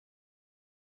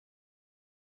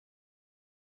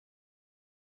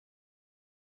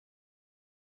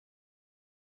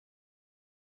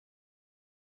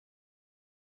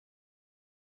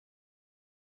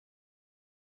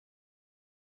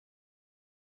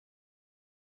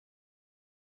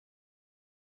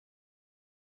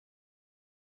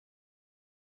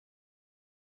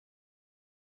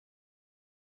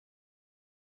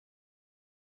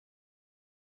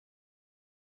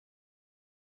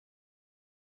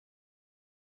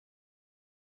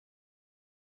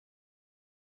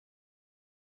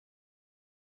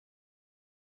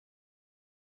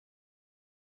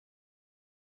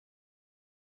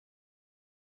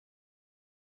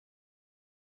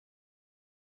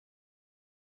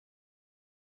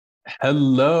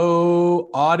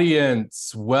Hello,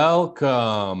 audience.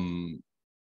 Welcome.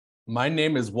 My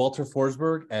name is Walter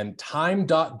Forsberg, and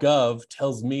time.gov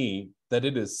tells me that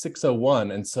it is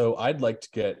 6:01, and so I'd like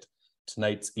to get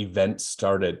tonight's event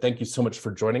started. Thank you so much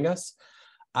for joining us.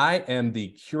 I am the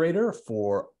curator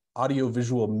for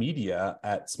audiovisual media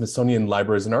at Smithsonian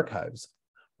Libraries and Archives,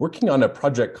 working on a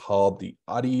project called the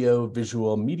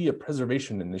Audiovisual Media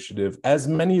Preservation Initiative, as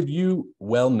many of you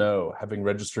well know, having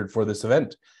registered for this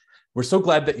event. We're so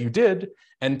glad that you did.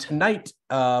 And tonight,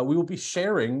 we will be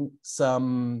sharing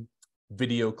some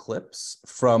video clips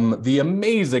from the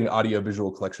amazing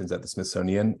audiovisual collections at the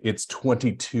Smithsonian, its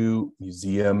 22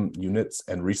 museum units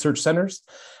and research centers,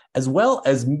 as well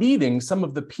as meeting some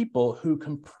of the people who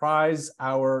comprise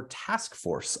our task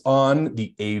force on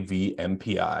the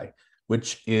AVMPI,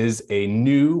 which is a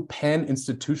new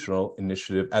pan-institutional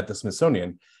initiative at the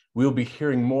Smithsonian. We'll be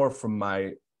hearing more from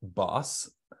my boss,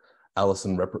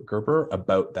 Allison Reppert-Gerber,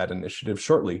 about that initiative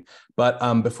shortly. But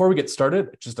before we get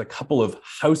started, just a couple of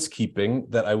housekeeping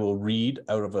that I will read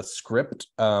out of a script.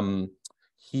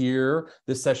 Here,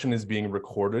 this session is being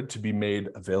recorded to be made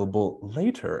available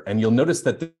later. And you'll notice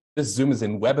that this Zoom is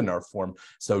in webinar form.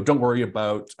 So don't worry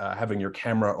about having your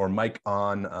camera or mic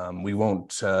on. We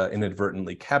won't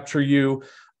inadvertently capture you,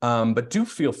 but do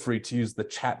feel free to use the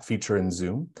chat feature in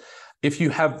Zoom. If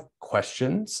you have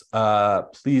questions,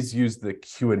 please use the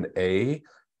Q&A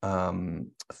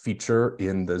feature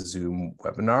in the Zoom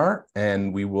webinar,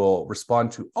 and we will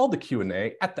respond to all the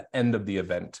Q&A at the end of the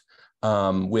event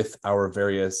with our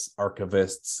various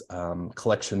archivists,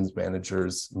 collections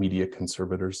managers, media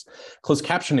conservators. Closed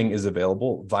captioning is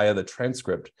available via the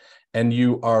transcript, and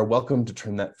you are welcome to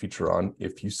turn that feature on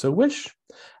if you so wish.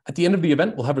 At the end of the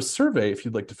event, we'll have a survey if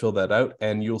you'd like to fill that out,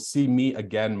 and you'll see me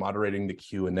again moderating the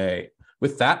Q&A.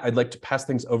 With that, I'd like to pass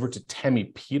things over to Tammy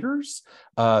Peters,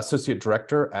 Associate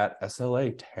Director at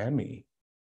SLA. Tammy.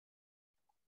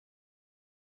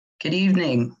 Good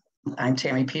evening. I'm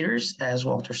Tammy Peters, as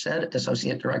Walter said,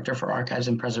 Associate Director for Archives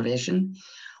and Preservation.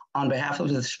 On behalf of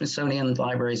the Smithsonian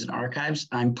Libraries and Archives,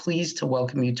 I'm pleased to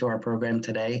welcome you to our program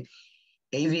today.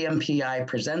 AVMPI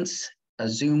presents a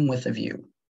Zoom with a View.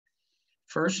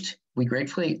 First, we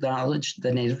gratefully acknowledge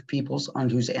the Native peoples on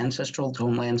whose ancestral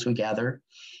homelands we gather,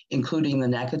 including the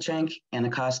Nacotchtank,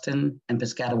 Anacostan, and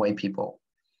Piscataway people.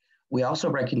 We also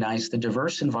recognize the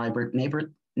diverse and vibrant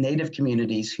Native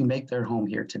communities who make their home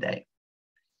here today.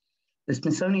 The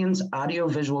Smithsonian's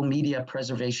Audiovisual Media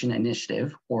Preservation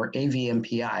Initiative, or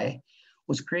AVMPI,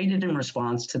 was created in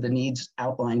response to the needs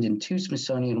outlined in two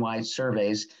Smithsonian-wide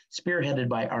surveys spearheaded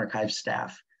by archive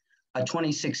staff, a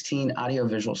 2016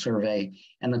 audiovisual survey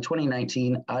and the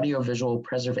 2019 Audiovisual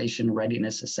Preservation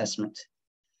Readiness Assessment.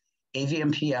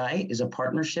 AVMPI is a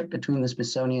partnership between the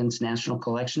Smithsonian's National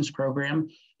Collections Program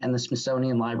and the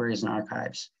Smithsonian Libraries and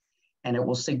Archives, and it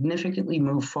will significantly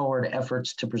move forward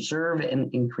efforts to preserve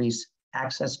and increase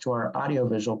access to our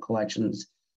audiovisual collections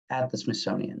at the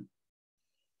Smithsonian.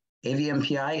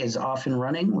 AVMPI is off and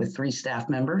running with 3 staff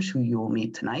members who you will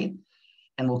meet tonight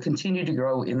and will continue to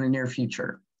grow in the near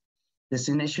future. This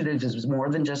initiative is more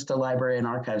than just a library and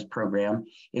archives program.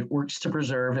 It works to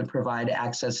preserve and provide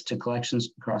access to collections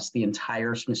across the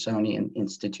entire Smithsonian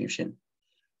institution.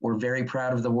 We're very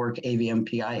proud of the work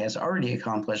AVMPI has already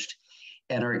accomplished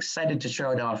and are excited to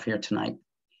show it off here tonight.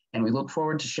 And we look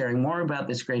forward to sharing more about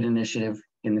this great initiative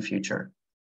in the future.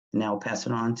 Now I'll pass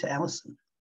it on to Allison.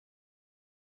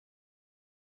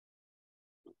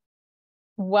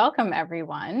 Welcome,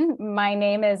 everyone. My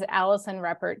name is Allison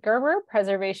Reppert-Gerber,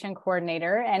 Preservation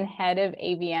Coordinator and Head of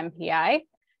AVMPI.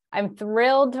 I'm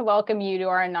thrilled to welcome you to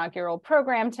our inaugural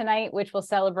program tonight, which will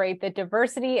celebrate the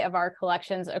diversity of our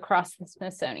collections across the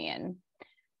Smithsonian.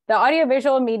 The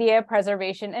Audiovisual Media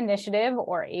Preservation Initiative,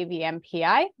 or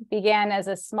AVMPI, began as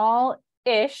a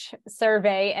small-ish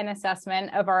survey and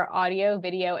assessment of our audio,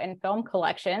 video, and film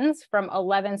collections from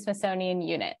 11 Smithsonian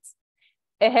units.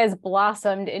 It has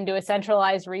blossomed into a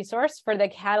centralized resource for the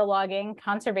cataloging,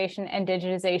 conservation, and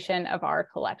digitization of our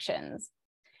collections.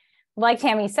 Like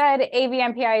Tammy said,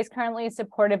 AVMPI is currently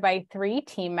supported by 3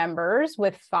 team members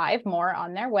with 5 more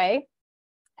on their way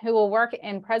who will work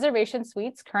in preservation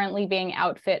suites currently being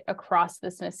outfit across the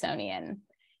Smithsonian.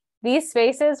 These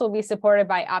spaces will be supported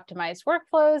by optimized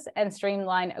workflows and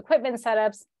streamlined equipment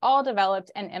setups, all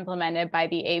developed and implemented by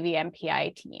the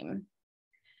AVMPI team.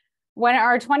 When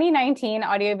our 2019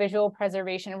 Audiovisual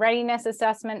Preservation Readiness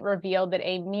Assessment revealed that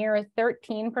a mere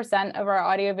 13% of our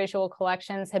audiovisual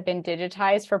collections had been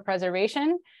digitized for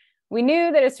preservation, we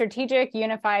knew that a strategic,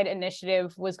 unified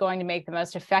initiative was going to make the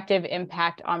most effective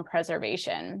impact on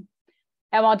preservation.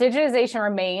 And while digitization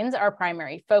remains our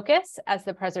primary focus as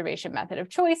the preservation method of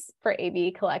choice for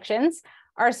AV collections,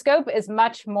 our scope is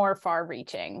much more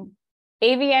far-reaching.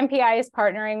 AVMPI is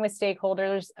partnering with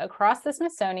stakeholders across the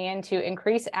Smithsonian to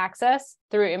increase access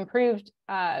through improved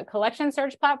collection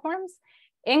search platforms,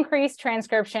 increased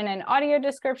transcription and audio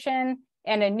description,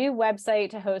 and a new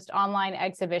website to host online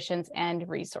exhibitions and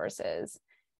resources.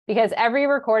 Because every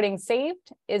recording saved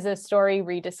is a story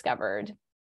rediscovered.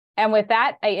 And with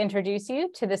that, I introduce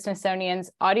you to the Smithsonian's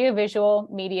Audiovisual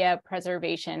Media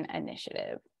Preservation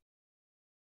Initiative.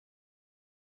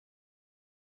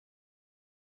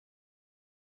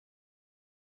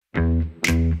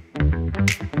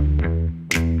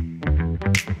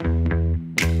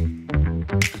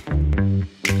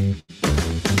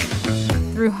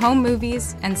 Through home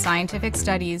movies and scientific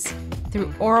studies,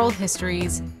 through oral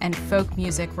histories and folk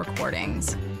music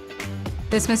recordings,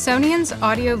 the Smithsonian's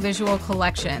audiovisual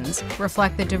collections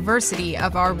reflect the diversity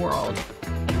of our world.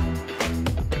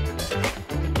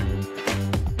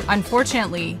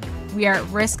 Unfortunately, we are at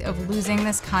risk of losing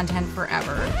this content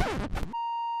forever.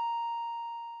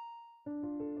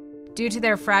 Due to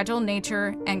their fragile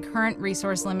nature and current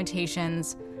resource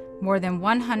limitations, more than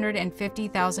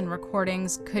 150,000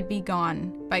 recordings could be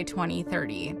gone by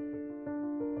 2030.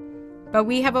 But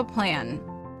we have a plan.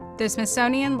 The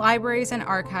Smithsonian Libraries and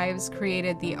Archives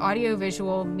created the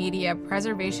Audiovisual Media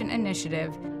Preservation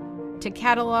Initiative to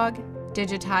catalog,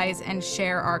 digitize, and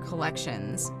share our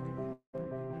collections.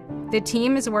 The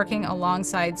team is working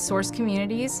alongside source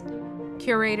communities,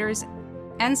 curators,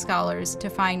 and scholars to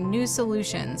find new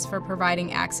solutions for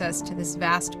providing access to this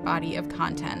vast body of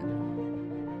content.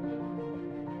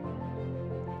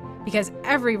 Because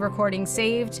every recording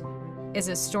saved is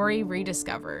a story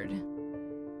rediscovered.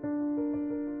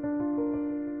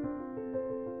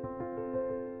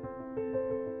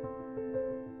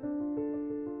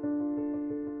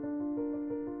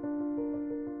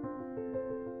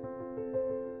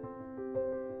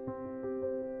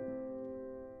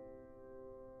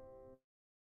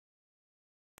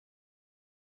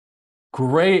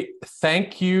 Great.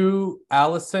 Thank you,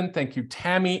 Allison. Thank you,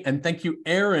 Tammy. And thank you,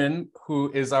 Aaron,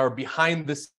 who is our behind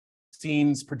the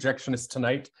scenes projectionist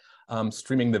tonight,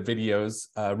 streaming the videos.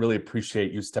 Really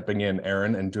appreciate you stepping in,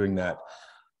 Aaron, and doing that.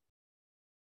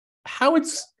 How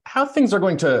things are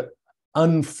going to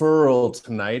unfurl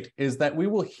tonight is that we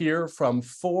will hear from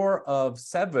 4 of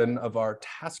 7 of our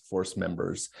task force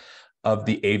members of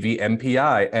the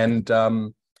AVMPI.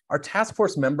 And our task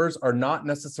force members are not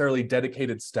necessarily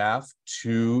dedicated staff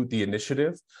to the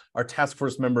initiative. Our task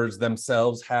force members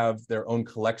themselves have their own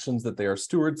collections that they are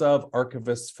stewards of,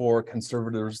 archivists for,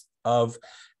 conservators of,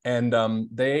 and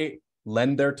they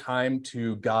lend their time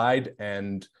to guide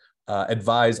and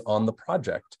advise on the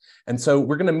project. And so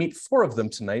we're going to meet 4 of them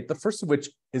tonight, the first of which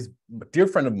is a dear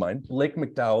friend of mine, Blake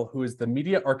McDowell, who is the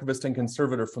media archivist and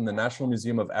conservator from the National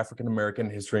Museum of African American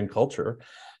History and Culture.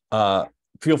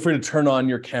 Feel free to turn on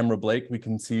your camera, Blake. We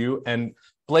can see you. And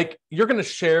Blake, you're going to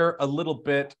share a little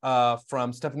bit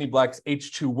from Stephanie Black's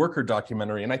H2 Worker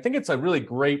documentary. And I think it's a really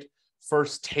great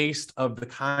first taste of the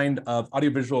kind of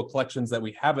audiovisual collections that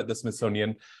we have at the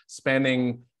Smithsonian,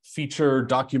 spanning feature,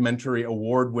 documentary,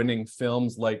 award-winning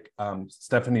films like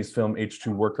Stephanie's film H2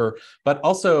 Worker, but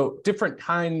also different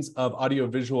kinds of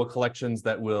audiovisual collections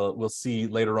that we'll see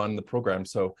later on in the program.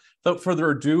 So without further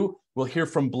ado, we'll hear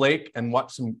from Blake and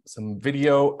watch some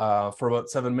video for about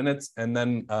 7 minutes, and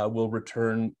then we'll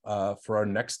return for our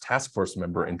next task force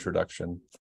member introduction.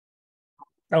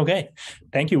 Okay.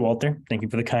 Thank you, Walter. Thank you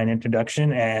for the kind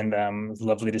introduction. And it's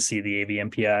lovely to see the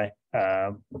AVMPI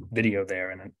video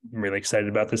there. And I'm really excited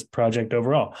about this project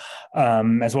overall.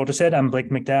 As Walter said, I'm Blake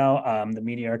McDowell. I'm the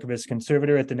media archivist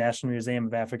conservator at the National Museum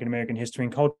of African American History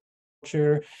and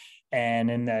Culture.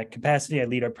 And in that capacity, I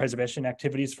lead our preservation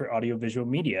activities for audiovisual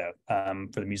media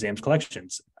for the museum's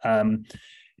collections.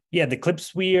 Yeah, the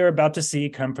clips we are about to see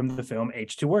come from the film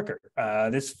H2 Worker.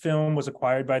 This film was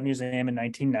acquired by the museum in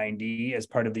 1990 as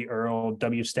part of the Earl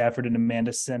W. Stafford and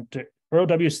Amanda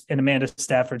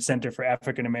Stafford Center for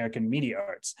African American Media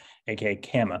Arts, aka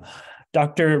CAMA.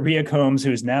 Dr. Rhea Combs,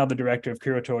 who is now the director of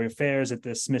curatorial affairs at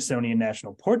the Smithsonian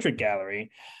National Portrait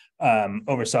Gallery,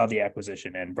 oversaw the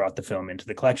acquisition and brought the film into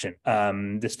the collection.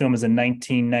 This film is a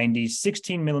 1990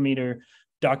 16 millimeter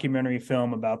documentary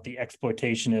film about the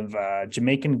exploitation of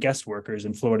Jamaican guest workers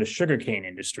in Florida's sugarcane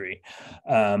industry.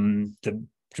 The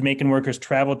Jamaican workers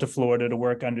traveled to Florida to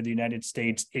work under the United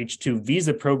States H2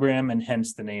 visa program, and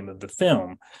hence the name of the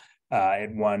film.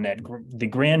 It won the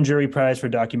Grand Jury Prize for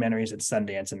Documentaries at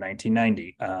Sundance in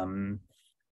 1990.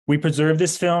 We preserved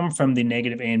this film from the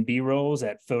negative A and B rolls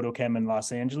at Photochem in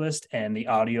Los Angeles and the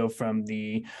audio from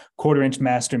the quarter-inch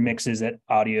master mixes at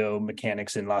Audio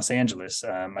Mechanics in Los Angeles.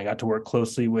 I got to work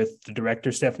closely with the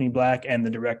director, Stephanie Black, and the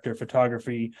director of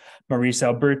photography, Maurice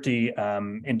Alberti,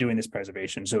 in doing this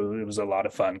preservation. So it was a lot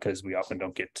of fun because we often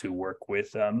don't get to work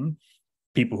with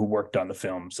people who worked on the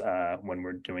films when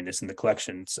we're doing this in the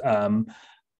collections.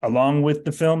 Along with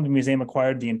the film, the museum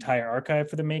acquired the entire archive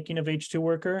for the making of H2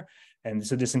 Worker. And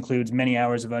so this includes many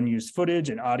hours of unused footage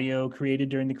and audio created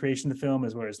during the creation of the film,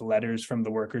 as well as letters from the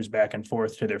workers back and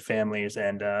forth to their families.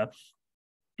 And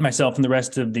myself and the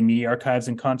rest of the media archives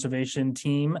and conservation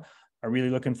team are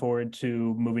really looking forward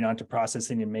to moving on to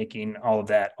processing and making all of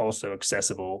that also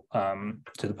accessible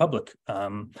to the public,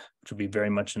 which will be very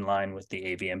much in line with the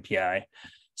AVMPI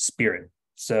spirit.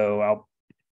 So I'll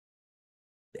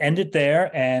end it there,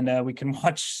 and we can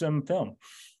watch some film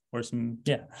or some,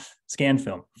 scanned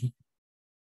film.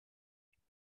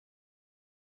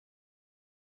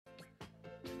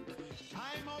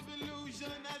 Time of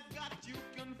illusion has got you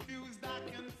confused. I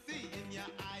can see in your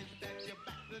eyes that you're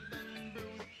battered and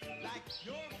bruised, like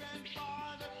your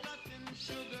grandfather cutting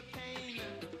sugar cane.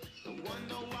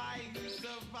 Wonder why he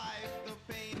survived the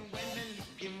pain. When they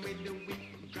lick him with the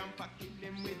whip, grandpa kill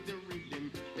him with the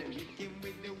rhythm, then lick him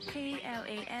with the whip.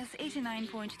 KLAS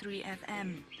 89.3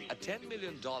 FM. A $10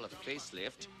 million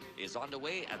facelift is on the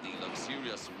way at the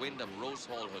luxurious Wyndham Rose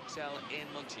Hall Hotel in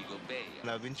Montego Bay.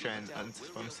 I've been trying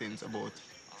from since about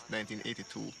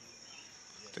 1982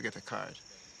 to get a card,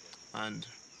 and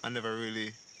I never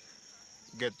really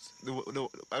get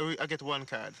I get one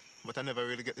card, but I never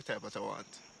really get the type that I want.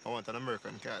 I want an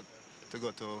American card to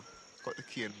go to cut the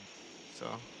cane, so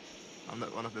I'm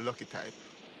not one of the lucky type.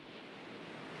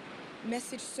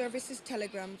 Message Services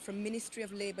telegram from Ministry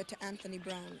of Labor to Anthony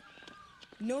Brown.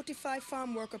 Notify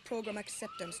farm worker program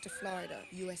acceptance to Florida,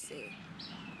 USA.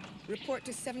 Report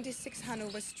to 76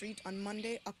 Hanover Street on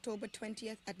Monday, October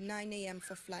 20th at 9 a.m.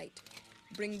 for flight.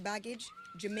 Bring baggage,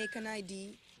 Jamaican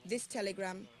ID, this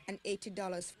telegram, and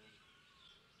 $80.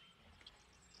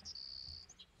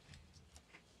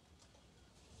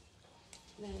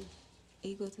 Then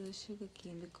you go to the sugar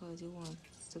cane because you want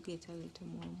to get a little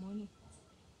more money.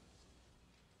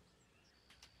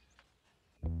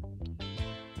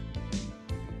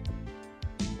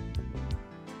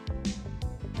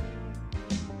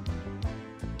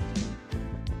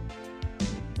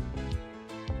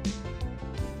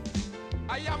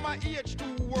 I am a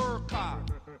H2 worker,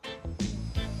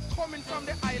 coming from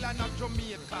the island of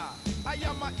Jamaica. I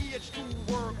am a H2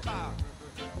 worker,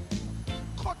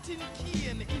 cutting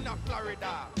cane in a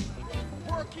Florida,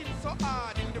 working so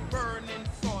hard in the burning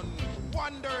sun,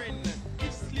 wondering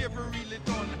if slavery really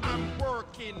done. I'm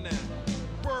working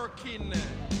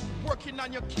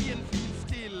on your cane field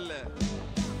still,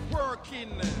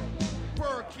 working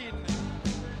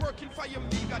for your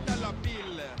meager dollar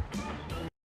bill.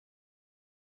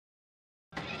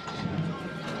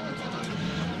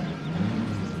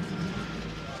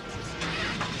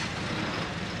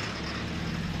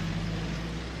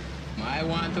 I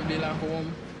want to build a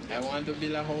home. I want to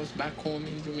build a house back home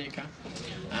in Jamaica,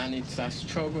 and it's a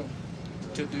struggle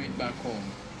to do it back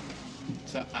home.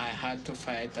 So I had to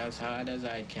fight as hard as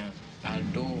I can,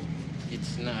 although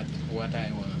it's not what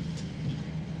I want.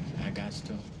 I got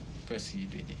to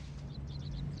proceed with it.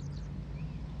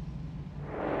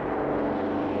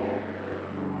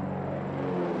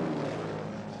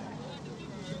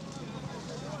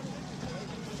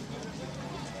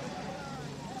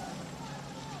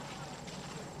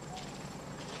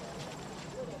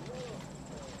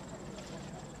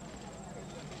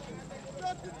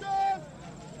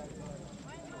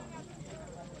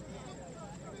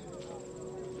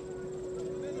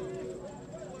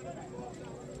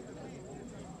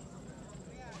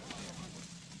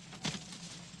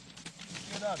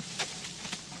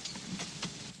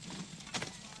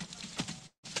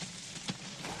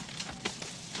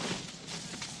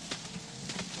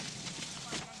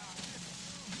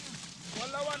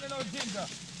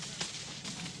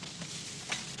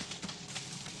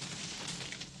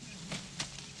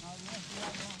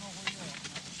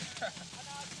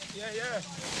 Yeah.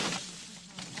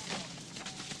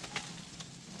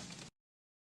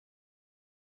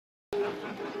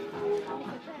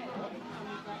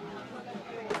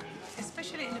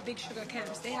 especially in the big sugar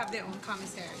camps, they have their own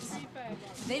commissaries.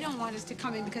 They don't want us to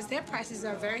come in because their prices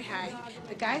are very high.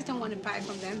 The guys don't want to buy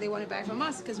from them, they want to buy from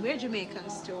us because we're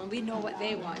Jamaicans too and we know what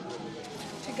they want.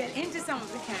 To get into some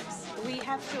of the camps, we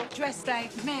have to dress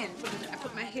like men. I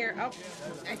put my hair up,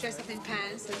 I dress up in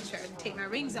pants and shirt and take my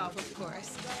rings off, of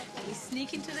course. And we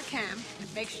sneak into the camp,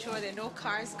 make sure there are no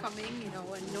cars coming, you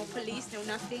know, and no police, no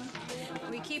nothing.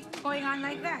 And we keep going on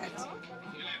like that.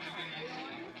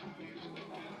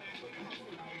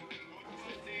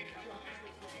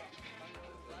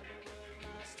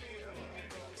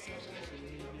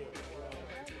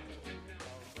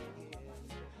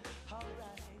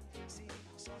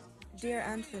 Dear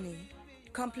Anthony,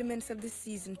 compliments of the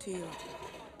season to you.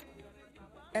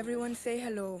 Everyone say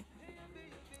hello.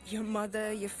 Your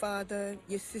mother, your father,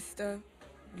 your sister,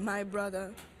 my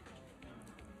brother.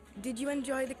 Did you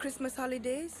enjoy the Christmas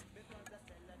holidays?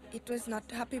 It was not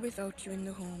happy without you in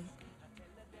the home.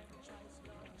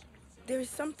 There is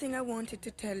something I wanted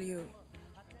to tell you.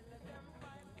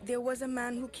 There was a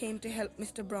man who came to help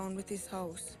Mr. Brown with his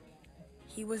house.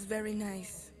 He was very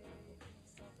nice.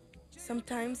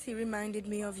 Sometimes he reminded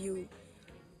me of you.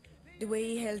 The way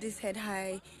he held his head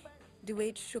high, the way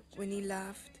it shook when he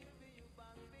laughed.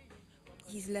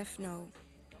 He's left now.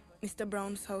 Mr.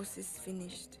 Brown's house is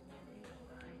finished.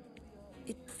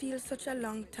 It feels such a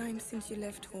long time since you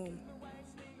left home.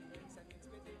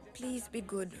 Please be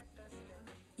good.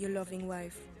 Your loving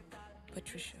wife,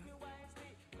 Patricia.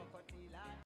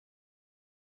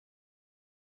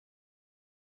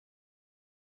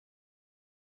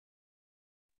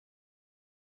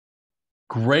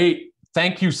 Great.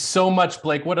 Thank you so much,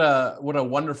 Blake. What a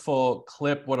wonderful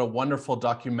clip. What a wonderful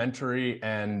documentary.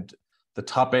 And the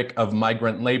topic of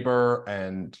migrant labor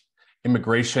and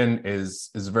immigration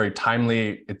is very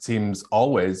timely, it seems,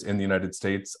 always in the United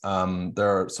States. There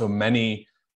are so many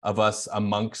of us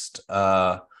amongst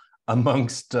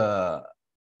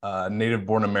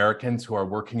native-born Americans who are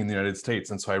working in the United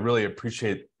States. And so I really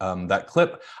appreciate that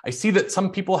clip. I see that some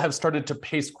people have started to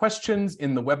paste questions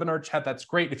in the webinar chat. That's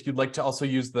great. If you'd like to also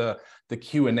use the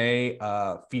Q&A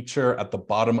feature at the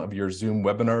bottom of your Zoom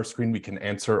webinar screen, we can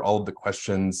answer all of the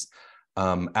questions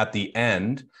at the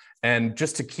end. And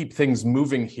just to keep things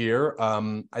moving here,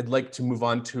 I'd like to move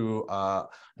on to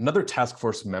another task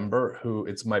force member who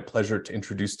it's my pleasure to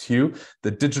introduce to you,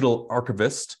 the digital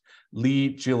archivist,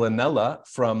 Lee Gilanella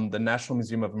from the National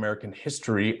Museum of American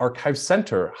History Archive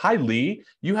Center. Hi, Lee.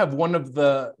 You have one of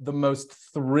the most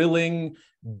thrilling,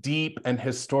 deep, and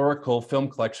historical film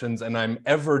collections, and I'm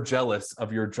ever jealous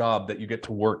of your job that you get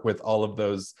to work with all of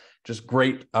those just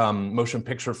great motion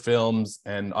picture films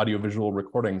and audiovisual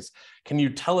recordings. Can you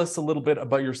tell us a little bit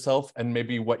about yourself and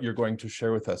maybe what you're going to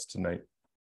share with us tonight?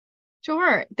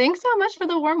 Sure. Thanks so much for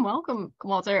the warm welcome,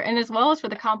 Walter, and as well as for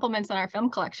the compliments on our film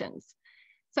collections.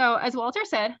 So as Walter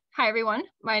said, hi everyone,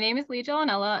 my name is Lee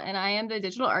Gilanella and I am the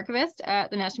digital archivist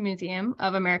at the National Museum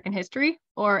of American History,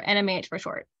 or NMAH for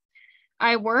short.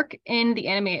 I work in the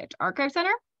NMAH Archive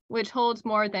Center, which holds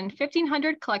more than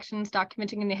 1,500 collections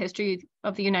documenting the history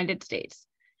of the United States,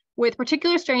 with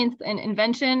particular strengths in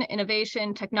invention,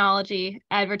 innovation, technology,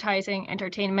 advertising,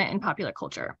 entertainment, and popular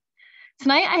culture.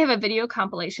 Tonight I have a video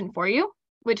compilation for you,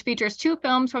 which features 2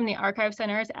 films from the Archive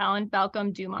Center's Alan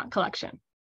Balcom Dumont collection.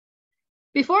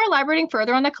 Before elaborating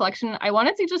further on the collection, I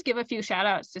wanted to just give a few shout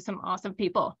outs to some awesome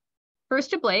people.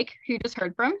 First to Blake, who you just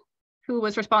heard from, who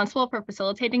was responsible for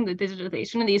facilitating the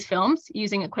digitization of these films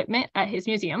using equipment at his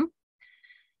museum.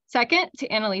 Second to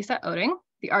Annalisa Oding,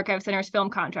 the Archive Center's film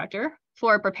contractor,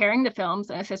 for preparing the films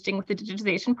and assisting with the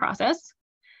digitization process.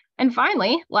 And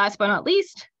finally, last but not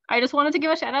least, I just wanted to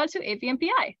give a shout out to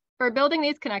AVMPI for building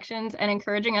these connections and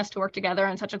encouraging us to work together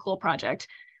on such a cool project.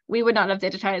 We would not have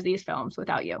digitized these films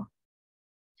without you.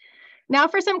 Now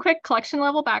for some quick collection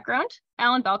level background.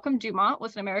 Alan Balcom Dumont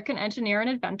was an American engineer and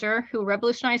inventor who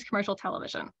revolutionized commercial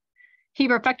television. He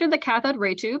perfected the cathode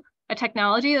ray tube, a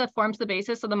technology that forms the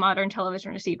basis of the modern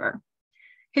television receiver.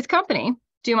 His company,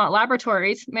 Dumont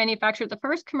Laboratories, manufactured the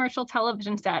first commercial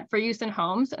television set for use in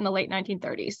homes in the late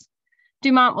 1930s.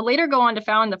 Dumont would later go on to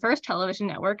found the first television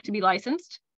network to be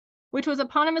licensed, which was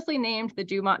eponymously named the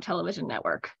Dumont Television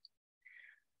Network.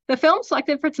 The films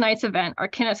selected for tonight's event are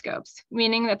kinescopes,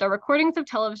 meaning that they're recordings of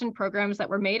television programs that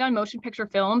were made on motion picture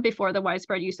film before the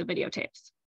widespread use of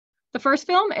videotapes. The first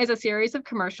film is a series of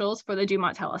commercials for the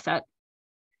Dumont Teleset.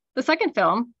 The second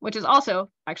film, which is also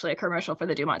actually a commercial for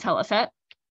the Dumont Teleset,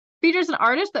 features an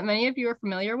artist that many of you are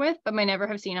familiar with but may never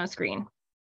have seen on screen,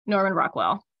 Norman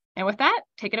Rockwell. And with that,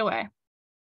 take it away.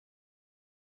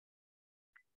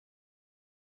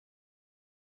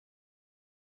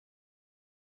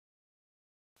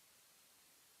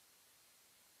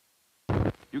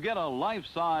 you get a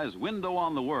life-size window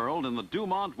on the world in the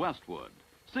Dumont Westwood.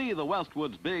 See the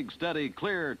Westwood's big, steady,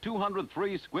 clear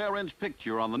 203 square-inch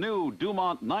picture on the new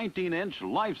Dumont 19-inch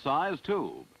life-size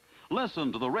tube.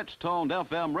 Listen to the rich-toned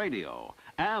FM radio,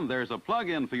 and there's a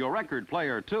plug-in for your record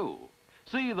player, too.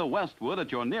 See the Westwood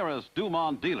at your nearest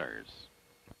Dumont dealers.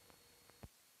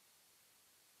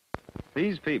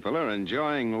 These people are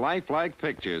enjoying lifelike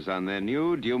pictures on their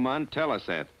new Dumont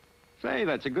teleset. Say,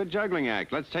 that's a good juggling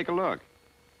act. Let's take a look.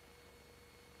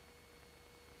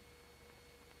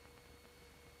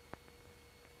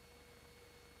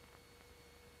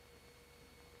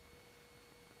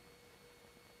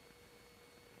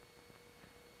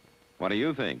 What do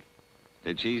you think?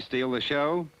 Did she steal the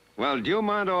show? Well,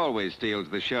 Dumont always steals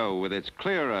the show with its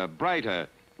clearer, brighter,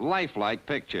 lifelike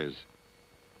pictures.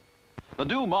 The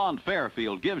Dumont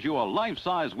Fairfield gives you a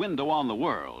life-size window on the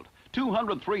world.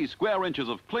 203 square inches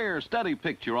of clear, steady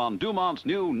picture on Dumont's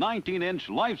new 19-inch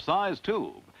life-size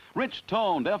tube.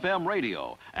 Rich-toned FM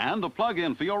radio and a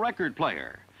plug-in for your record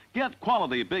player. Get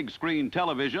quality big-screen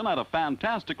television at a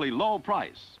fantastically low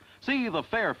price. See the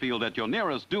Fairfield at your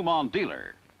nearest Dumont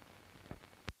dealer.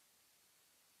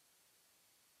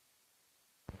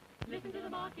 Listen to the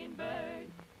mockingbird.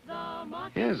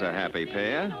 Here's a happy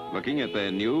pair looking at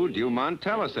their new Dumont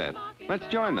teleset. Let's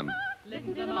join them.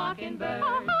 Listen to the mockingbird,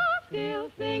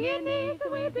 still singing neath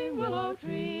the weeping willow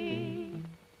tree.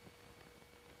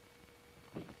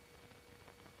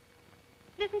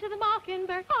 Listen to the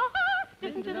mockingbird,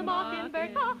 listen to the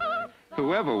mockingbird.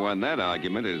 Whoever won that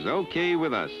argument is okay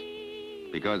with us,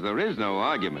 because there is no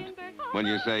argument when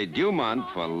you say Dumont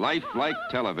for lifelike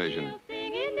television.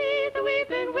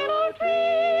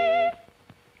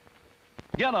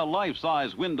 Get a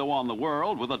life-size window on the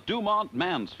world with a Dumont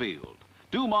Mansfield.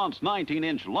 Dumont's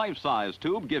 19-inch life-size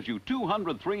tube gives you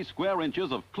 203 square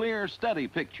inches of clear, steady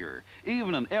picture,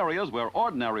 even in areas where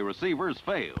ordinary receivers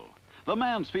fail. The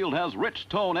Mansfield has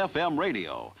rich-tone FM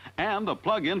radio and a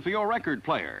plug-in for your record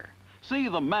player. See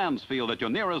the Mansfield at your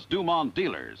nearest Dumont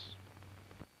dealers.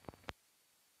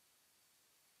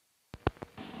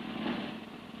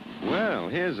 Well,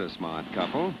 here's a smart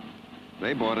couple.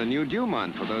 They bought a new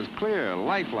Dumont for those clear,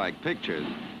 lifelike pictures.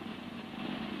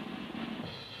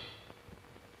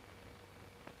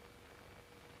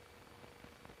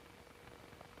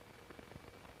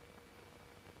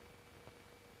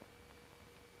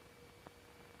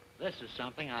 This is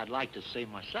something I'd like to see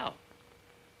myself.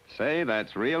 Say,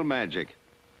 that's real magic.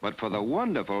 But for the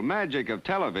wonderful magic of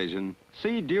television,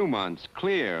 see Dumont's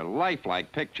clear,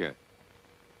 lifelike picture.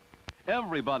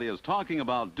 Everybody is talking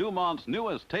about Dumont's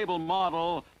newest table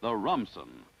model, the Rumson.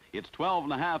 Its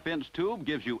 12.5-inch tube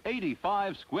gives you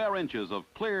 85 square inches of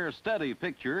clear, steady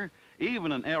picture,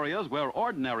 even in areas where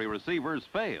ordinary receivers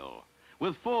fail,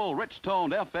 with full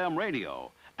rich-toned FM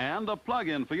radio and a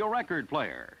plug-in for your record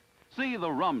player. See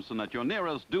the Rumson at your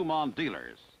nearest Dumont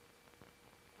dealers.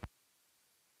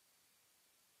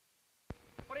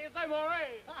 What do you say,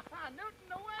 Maury?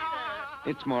 Newton,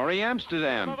 away! It's Maury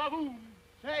Amsterdam.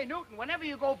 Say, Newton, whenever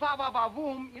you go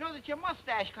va-va-va-voom, you know that your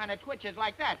mustache kind of twitches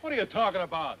like that. What are you talking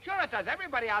about? Sure it does.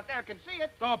 Everybody out there can see it.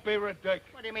 Don't be ridiculous.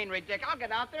 What do you mean, ridiculous? I'll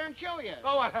get out there and show you.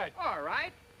 Go ahead. All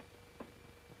right.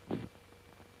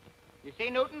 You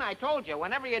see, Newton, I told you,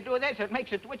 whenever you do this, it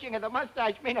makes the twitching of the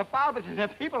mustache mean a foul because the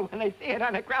people, when they see it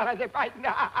on the crowd, they're frightened.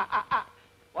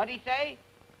 What'd he say?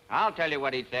 I'll tell you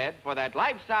what he said. For that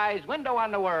life-size window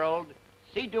on the world,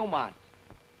 see Dumont.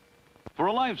 For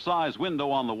a life-size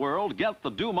window on the world, get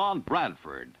the Dumont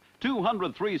Bradford.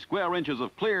 203 square inches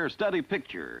of clear, steady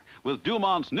picture with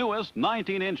Dumont's newest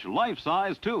 19-inch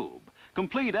life-size tube.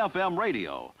 Complete FM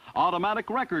radio, automatic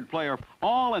record player,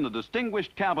 all in a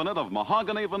distinguished cabinet of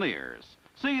mahogany veneers.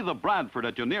 See the Bradford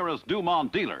at your nearest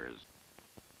Dumont dealers.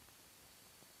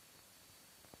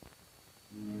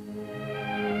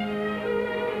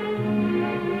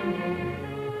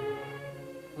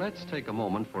 Let's take a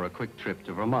moment for a quick trip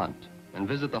to Vermont and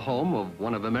visit the home of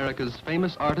one of America's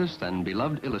famous artists and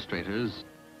beloved illustrators,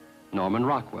 Norman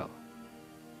Rockwell.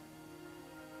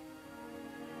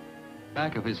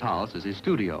 Back of his house is his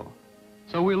studio,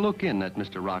 so we'll look in at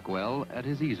Mr. Rockwell at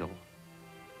his easel.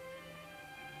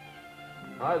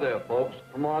 Hi there, folks.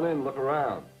 Come on in, look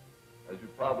around. As you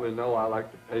probably know, I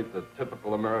like to paint the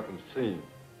typical American scene.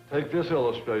 Take this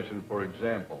illustration, for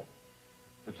example.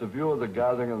 It's a view of the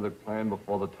gathering of the clan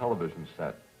before the television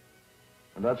set.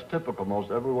 And that's typical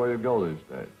most everywhere you go these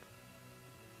days.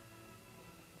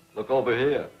 Look over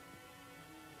here.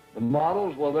 The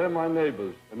models, well, they're my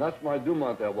neighbors, and that's my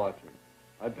Dumont they're watching.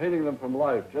 I'm painting them from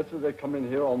life, just as they come in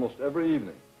here almost every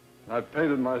evening. And I've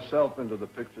painted myself into the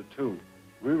picture, too.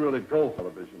 We really go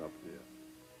television up here.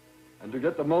 And to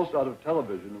get the most out of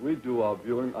television, we do our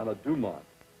viewing on a Dumont.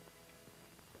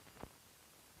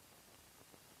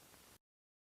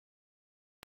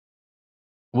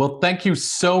 Well, thank you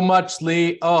so much,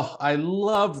 Lee. Oh, I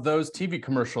love those TV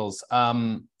commercials.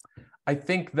 I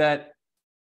think that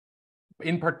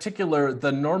in particular,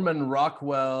 the Norman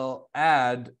Rockwell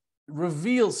ad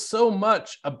reveals so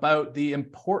much about the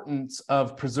importance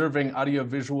of preserving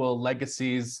audiovisual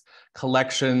legacies,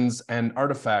 collections, and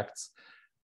artifacts.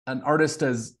 An artist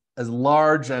as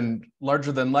large and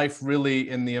larger than life, really,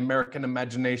 in the American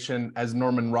imagination as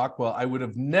Norman Rockwell, I would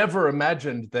have never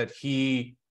imagined that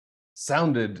he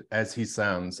sounded as he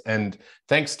sounds. And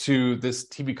thanks to this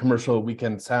TV commercial, we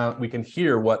can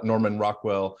hear what Norman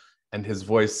Rockwell and his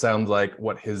voice sound like,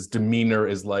 what his demeanor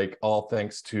is like, all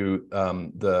thanks to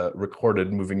the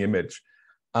recorded moving image.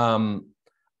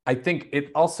 I think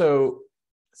it also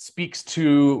speaks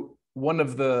to one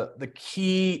of the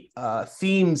key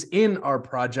themes in our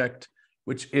project,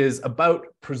 which is about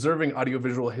preserving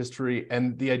audiovisual history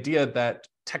and the idea that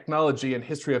technology and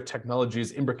history of technology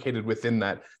is imbricated within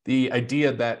that. The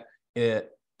idea that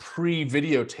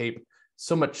pre-videotape,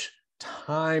 so much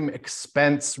time,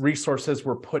 expense, resources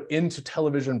were put into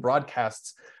television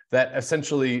broadcasts that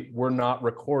essentially were not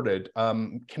recorded.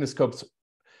 Kinescope's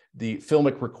the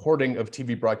filmic recording of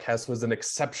TV broadcasts was an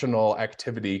exceptional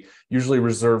activity, usually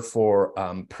reserved for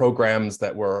programs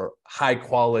that were high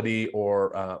quality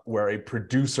or where a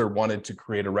producer wanted to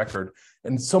create a record.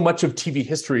 And so much of TV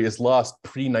history is lost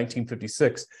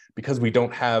pre-1956 because we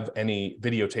don't have any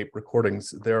videotape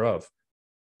recordings thereof.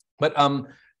 But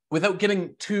without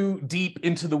getting too deep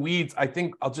into the weeds, I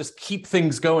think I'll just keep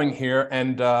things going here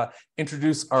and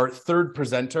introduce our third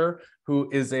presenter, who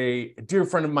is a dear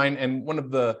friend of mine and one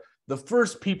of the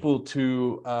first people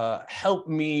to help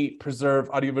me preserve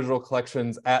audiovisual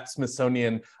collections at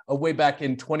Smithsonian way back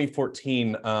in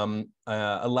 2014,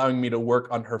 allowing me to work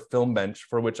on her film bench,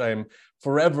 for which I am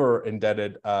forever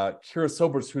indebted. Kira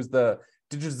Sobers, who's the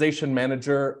digitization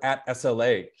manager at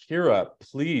SLA. Kira,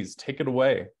 please take it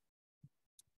away.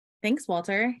 Thanks,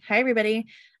 Walter. Hi, everybody.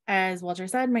 As Walter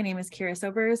said, my name is Kira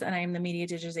Sobers, and I am the Media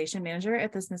Digitization Manager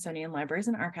at the Smithsonian Libraries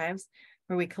and Archives,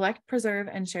 where we collect, preserve,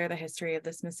 and share the history of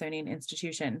the Smithsonian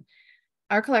Institution.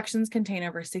 Our collections contain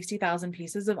over 60,000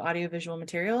 pieces of audiovisual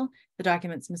material that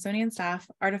document Smithsonian staff,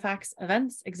 artifacts,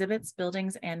 events, exhibits,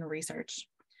 buildings, and research.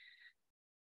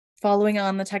 Following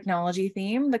on the technology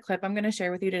theme, the clip I'm going to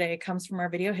share with you today comes from our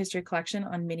video history collection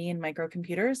on mini and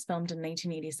microcomputers filmed in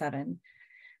 1987.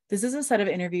 This is a set of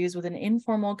interviews with an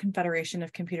informal confederation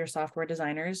of computer software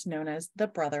designers known as the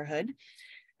Brotherhood,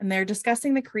 and they're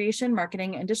discussing the creation,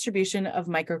 marketing, and distribution of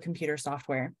microcomputer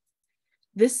software.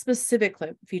 This specific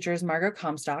clip features Margot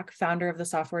Comstock, founder of the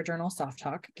software journal Soft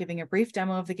Talk, giving a brief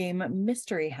demo of the game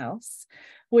Mystery House,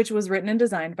 which was written and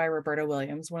designed by Roberta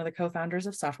Williams, one of the co-founders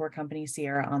of software company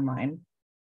Sierra Online.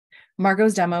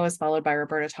 Margot's demo is followed by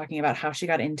Roberta talking about how she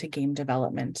got into game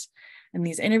development. And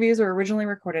these interviews were originally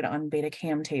recorded on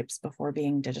Betacam tapes before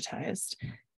being digitized.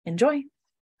 Enjoy.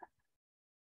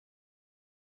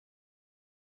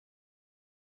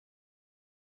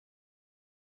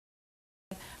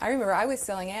 I remember I was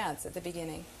selling ads at the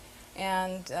beginning,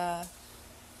 and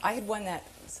I had won that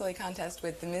silly contest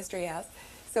with the Mystery House.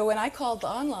 So when I called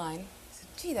online, I said,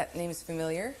 gee, that name's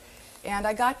familiar, and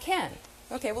I got Ken.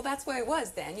 Okay, well, that's what it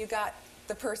was then. You got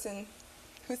the person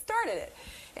who started it.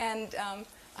 And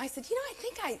I said, you know,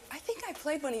 I think I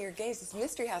played one of your games, this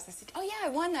Mystery House. I said, oh yeah, I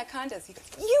won that contest. He goes,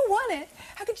 you won it?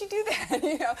 How could you do that?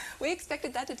 You know, we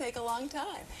expected that to take a long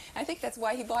time. I think that's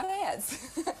why he bought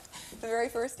ads. The very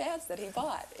first ads that he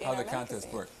bought. How did the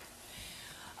contest work?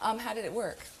 How did it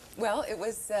work? Well, it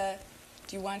was,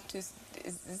 do you want to,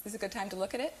 is this a good time to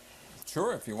look at it?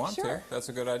 Sure, if you want to. That's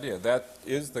a good idea. That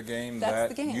is the game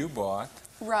that you bought.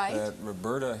 Right. That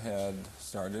Roberta had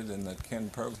started and that Ken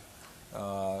programmed.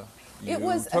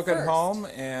 You it took it home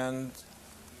and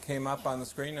came up on the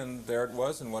screen, and there it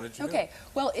was. And what did you do? Okay.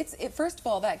 Well, first of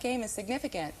all, that game is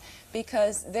significant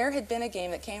because there had been a game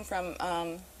that came from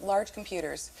large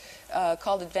computers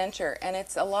called Adventure, and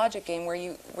it's a logic game where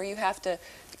you have to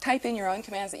type in your own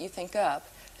commands that you think up.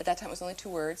 At that time, it was only 2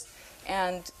 words,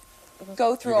 and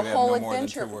go through a whole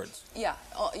adventure. More than 2 words. Yeah,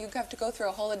 you have to go through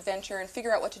a whole adventure and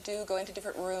figure out what to do, go into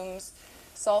different rooms,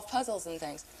 solve puzzles and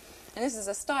things. And this is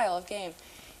a style of game.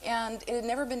 And it had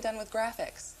never been done with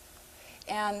graphics.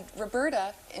 And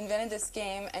Roberta invented this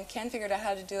game, and Ken figured out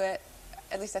how to do it,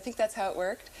 at least I think that's how it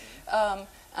worked, on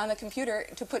the computer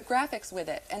to put graphics with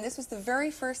it. And this was the very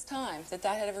first time that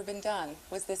that had ever been done,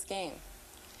 was this game.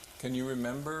 Can you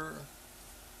remember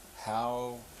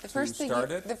how The to first start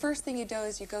thing it? the first thing you do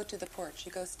is you go to the porch,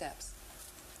 you go steps.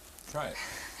 Try it.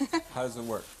 How does it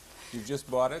work? You've just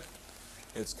bought it.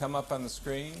 It's come up on the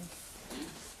screen,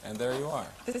 and there you are.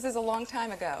 This is a long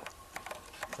time ago.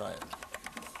 Try it.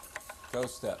 Go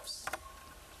steps.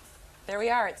 There we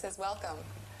are. It says welcome.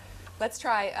 Let's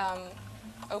try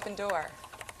open door.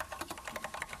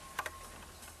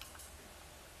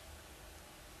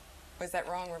 Was that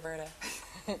wrong, Roberta?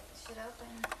 Should open.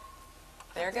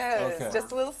 There it goes. Okay.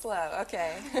 Just a little slow.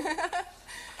 Okay.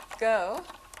 Go.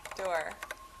 Door.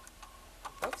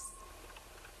 Oops.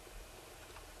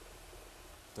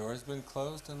 Door's been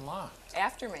closed and locked.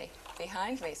 After me.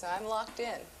 Behind me. So I'm locked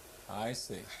in. I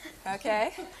see.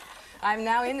 Okay? I'm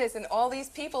now in this, and all these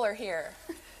people are here.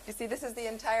 You see, this is the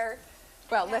entire...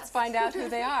 Well, let's find out who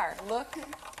they are. Look.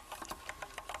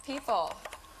 People.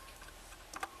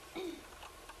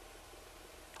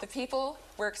 The people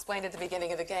were explained at the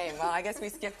beginning of the game. Well, I guess we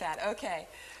skipped that. Okay.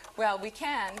 Well, we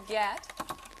can get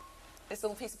this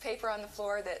little piece of paper on the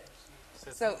floor that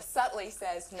so subtly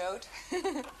says note.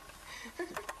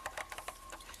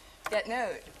 Get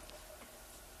note.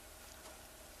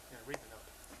 Yeah, read the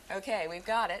note. Okay, we've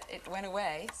got it. It went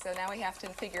away. So now we have to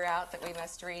figure out that we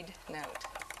must read note.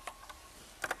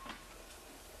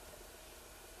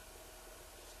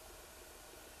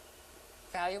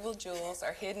 Valuable jewels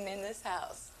are hidden in this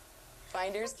house.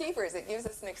 Finders keepers. It gives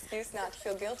us an excuse not to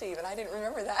feel guilty even. I didn't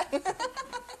remember that.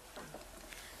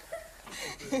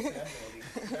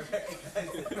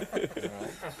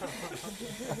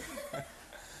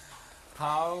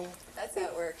 How? That's how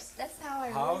it works. That's how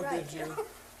I How really write. did you?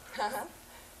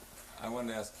 I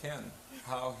wanted to ask Ken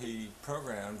how he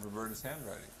programmed Roberta's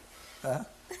handwriting.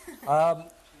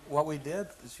 What we did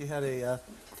is she had a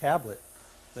tablet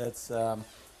that's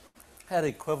had the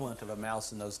equivalent of a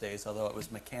mouse in those days, although it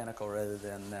was mechanical rather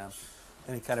than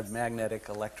any kind of magnetic,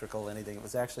 electrical, anything. It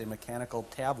was actually a mechanical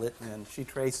tablet, and she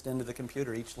traced into the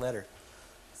computer each letter.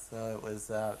 So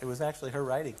it was actually her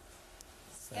writing.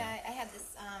 So. Yeah, I had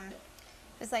this.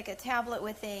 It was like a tablet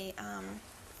with a. What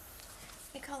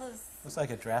do you call those? It was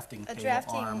like a drafting A table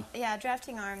drafting arm. Yeah, a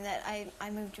drafting arm that I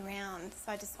moved around.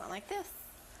 So I just went like this,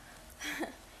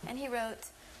 and he wrote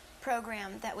a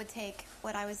program that would take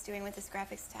what I was doing with this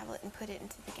graphics tablet and put it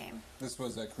into the game. This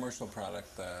was a commercial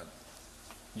product that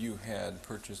you had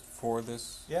purchased for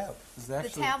this? Yeah, it was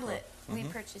actually the tablet. We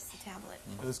purchased the tablet.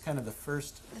 It was kind of the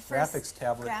first first graphics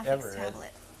tablet graphics ever.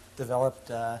 tablet. Developed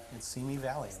in Simi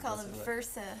Valley. It's called a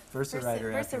Versa.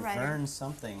 VersaWriter after VersaWriter. Vern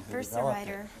something who developed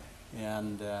VersaWriter. it.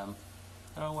 And I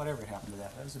don't know whatever happened to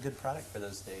that. That was a good product for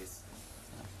those days.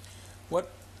 Yeah. What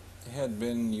had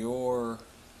been your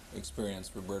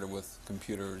experience, Roberta, with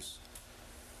computers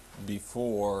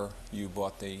before you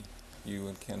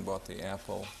and Ken bought the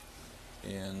Apple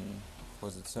in,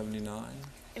 was it 79?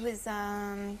 It was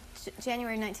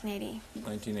January 1980.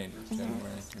 1980,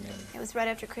 January 1980. It was right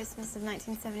after Christmas of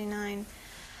 1979.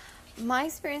 My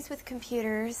experience with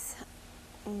computers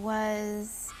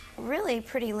was really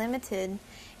pretty limited,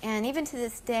 and even to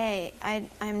this day,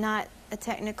 I'm not a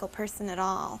technical person at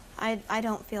all. I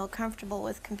don't feel comfortable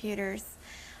with computers.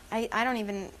 I don't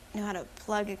even know how to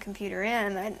plug a computer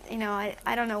in.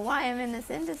 I don't know why I'm in this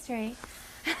industry.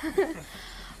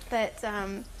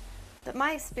 But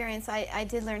my experience, I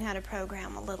did learn how to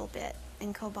program a little bit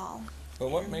in COBOL.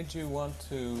 But what made you want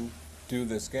to do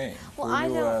this game?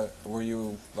 Well, were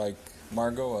you like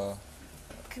Margot, a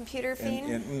computer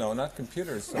fiend? no, not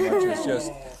computers so much as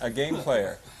just a game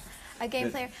player. A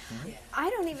game player. I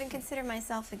don't even consider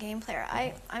myself a game player.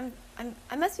 I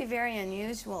must be very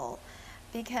unusual,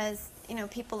 because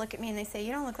people look at me and they say,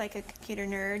 you don't look like a computer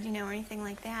nerd, or anything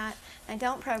like that. I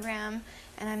don't program,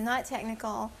 and I'm not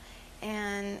technical,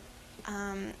 and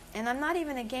I'm not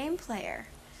even a game player.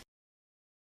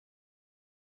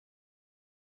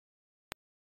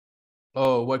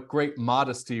 Oh, what great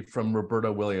modesty from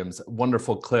Roberta Williams.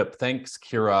 Wonderful clip. Thanks,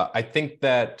 Kira. I think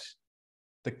that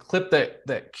the clip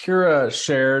that Kira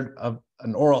shared of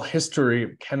an oral history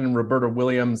of Ken and Roberta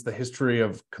Williams, the history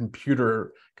of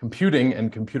computing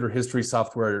and computer history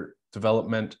software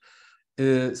development,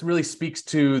 really speaks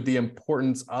to the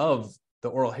importance of the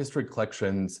oral history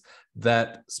collections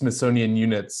that Smithsonian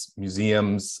units,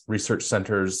 museums, research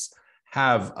centers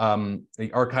have.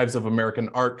 The Archives of American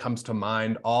Art comes to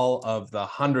mind, all of the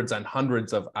hundreds and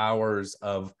hundreds of hours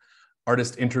of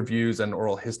artist interviews and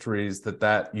oral histories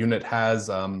that unit has.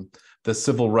 The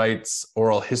Civil Rights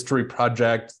Oral History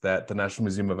Project that the National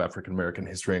Museum of African American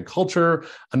History and Culture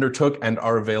undertook and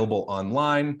are available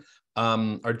online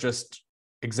are just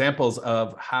examples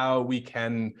of how we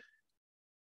can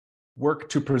work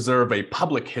to preserve a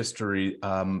public history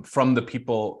from the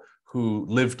people who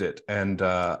lived it, and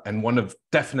one of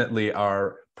definitely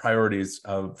our priorities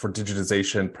for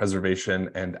digitization, preservation,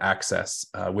 and access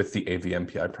with the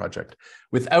AVMPI project.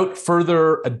 Without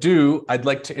further ado, I'd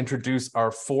like to introduce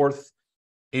our fourth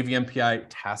AVMPI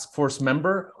task force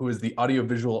member, who is the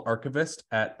audiovisual archivist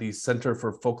at the Center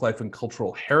for Folklife and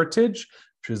Cultural Heritage,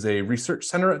 which is a research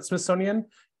center at Smithsonian,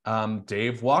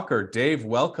 Dave Walker. Dave,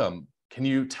 welcome. Can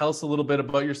you tell us a little bit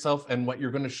about yourself and what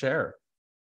you're going to share?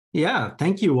 Yeah,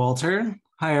 thank you, Walter.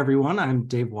 Hi, everyone. I'm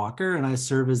Dave Walker, and I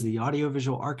serve as the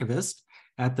audiovisual archivist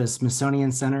at the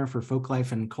Smithsonian Center for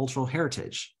Folklife and Cultural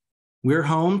Heritage. We're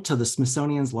home to the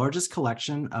Smithsonian's largest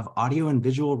collection of audio and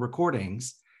visual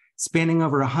recordings spanning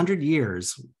over 100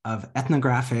 years of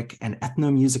ethnographic and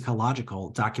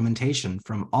ethnomusicological documentation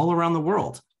from all around the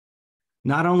world.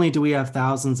 Not only do we have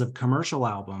thousands of commercial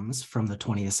albums from the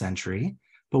 20th century,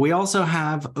 but we also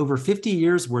have over 50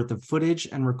 years worth of footage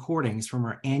and recordings from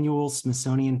our annual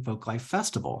Smithsonian Folklife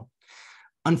Festival.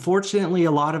 Unfortunately,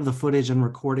 a lot of the footage and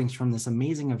recordings from this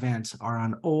amazing event are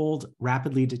on old,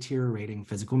 rapidly deteriorating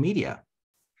physical media.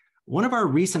 One of our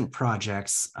recent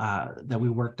projects that we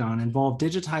worked on involved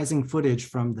digitizing footage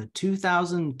from the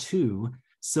 2002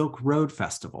 Silk Road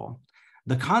Festival.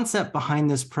 The concept behind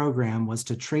this program was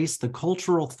to trace the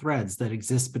cultural threads that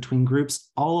exist between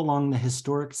groups all along the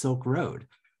historic Silk Road,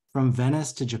 from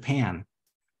Venice to Japan.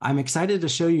 I'm excited to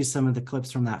show you some of the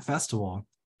clips from that festival,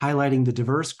 highlighting the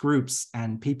diverse groups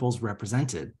and peoples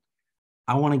represented.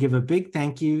 I want to give a big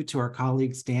thank you to our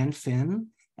colleagues Dan Finn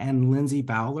and Lindsay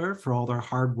Bowler for all their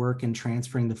hard work in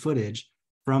transferring the footage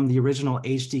from the original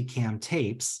HD cam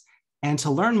tapes. And to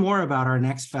learn more about our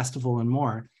next festival and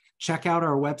more, check out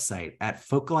our website at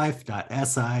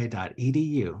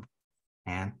folklife.si.edu.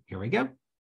 And here we go.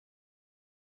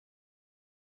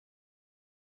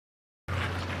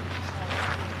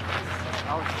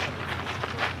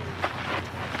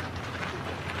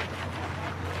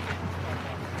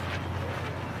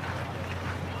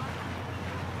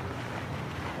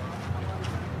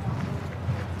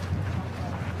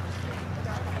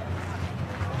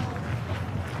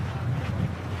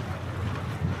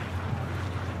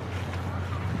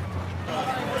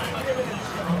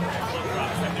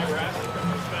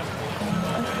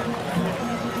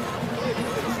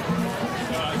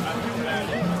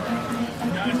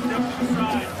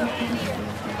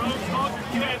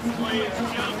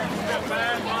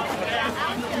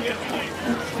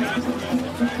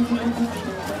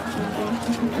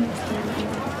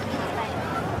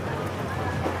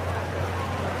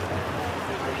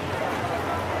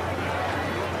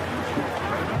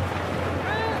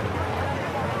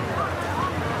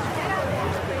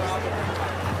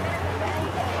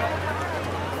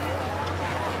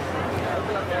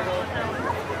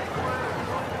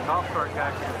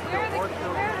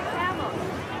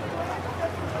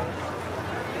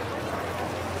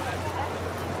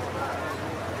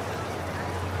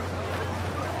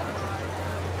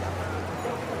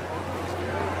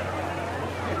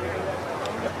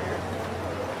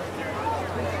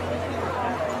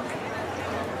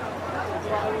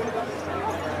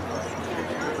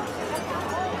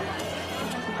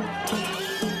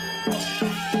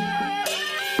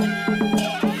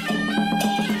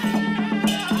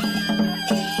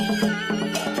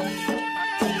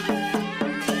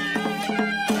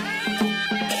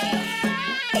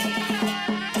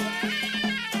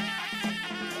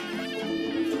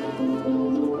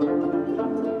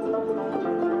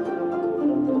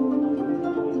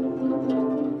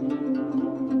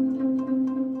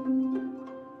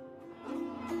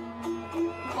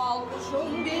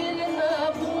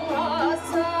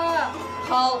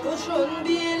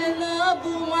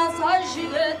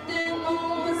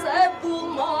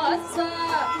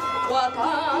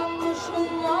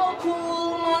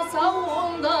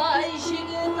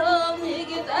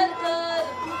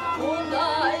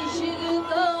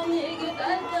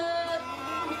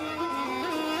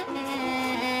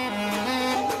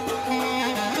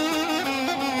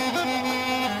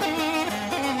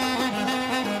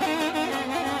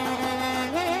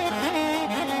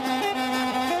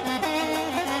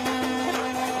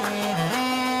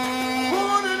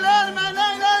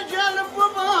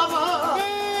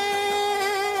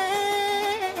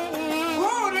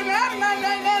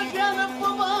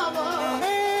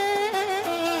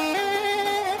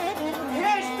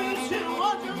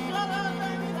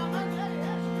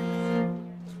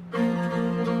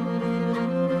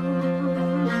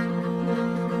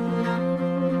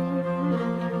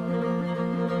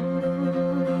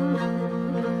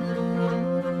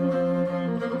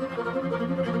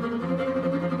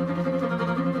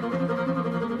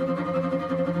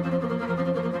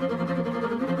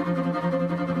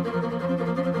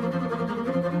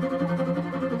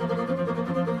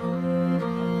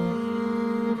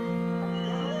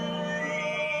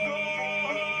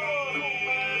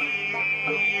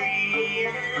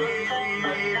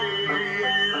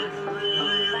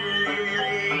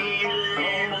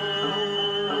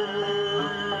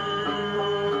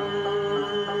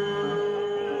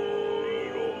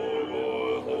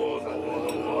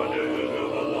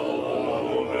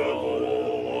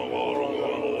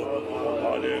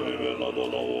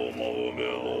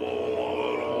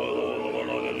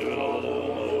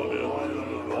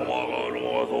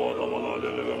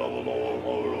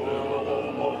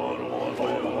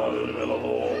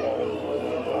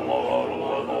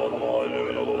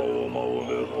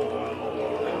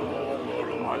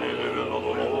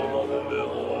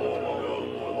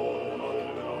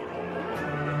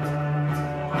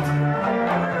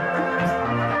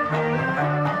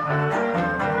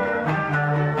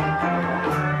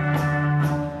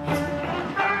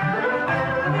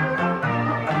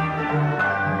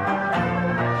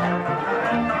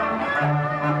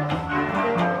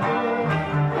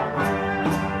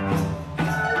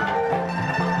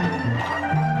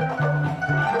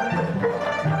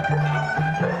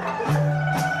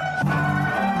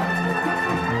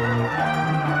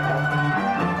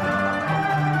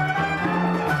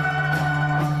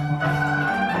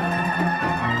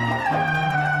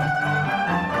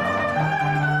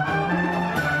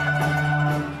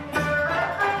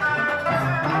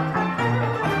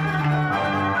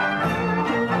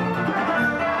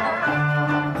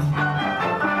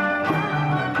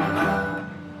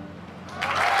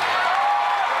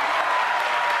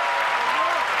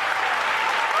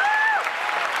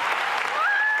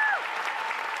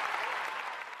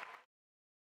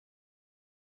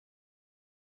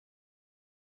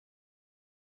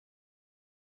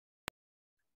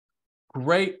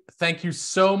 Great. Thank you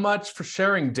so much for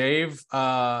sharing, Dave.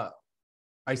 I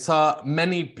saw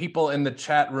many people in the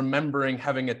chat remembering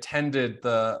having attended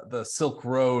the Silk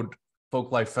Road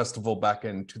Folklife Festival back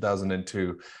in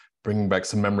 2002, bringing back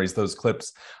some memories, those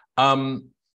clips.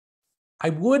 I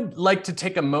would like to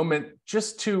take a moment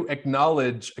just to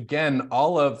acknowledge, again,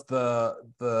 all of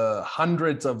the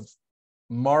hundreds of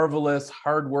marvelous,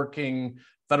 hardworking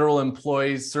federal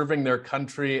employees serving their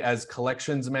country as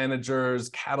collections managers,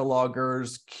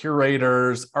 catalogers,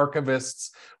 curators, archivists,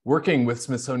 working with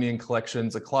Smithsonian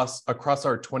collections across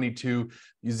our 22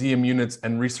 museum units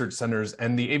and research centers.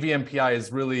 And the AVMPI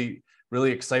is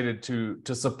really excited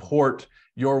to support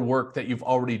your work that you've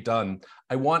already done.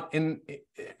 I want, in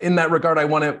that regard, I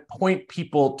want to point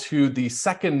people to the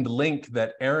second link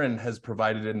that Aaron has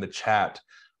provided in the chat.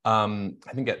 I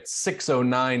think at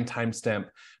 6:09 timestamp.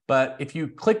 But if you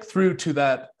click through to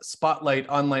that Spotlight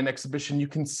online exhibition, you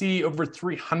can see over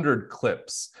 300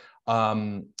 clips,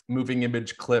 moving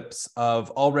image clips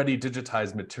of already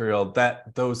digitized material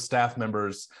that those staff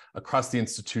members across the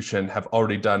institution have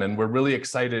already done. And we're really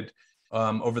excited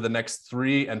over the next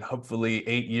 3 and hopefully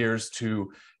 8 years to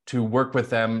work with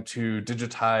them to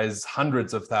digitize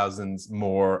hundreds of thousands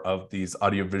more of these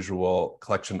audiovisual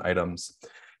collection items.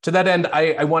 To that end,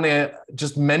 I want to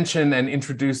just mention and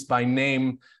introduce by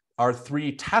name our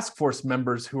 3 task force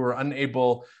members who are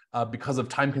unable, because of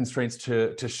time constraints,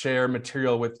 to share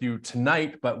material with you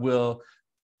tonight, but will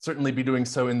certainly be doing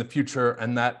so in the future.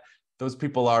 And those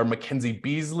people are Mackenzie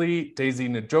Beasley, Daisy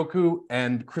Njoku,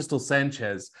 and Crystal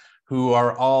Sanchez, who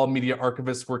are all media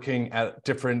archivists working at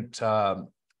different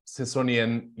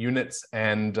Smithsonian units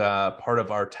and part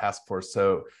of our task force.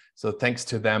 So thanks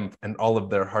to them and all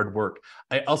of their hard work.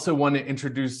 I also want to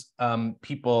introduce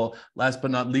people, last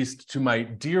but not least, to my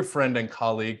dear friend and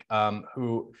colleague,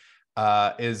 who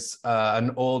is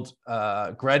an old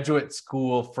graduate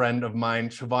school friend of mine,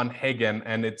 Siobhan Hagen,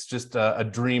 and it's just a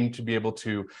dream to be able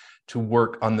to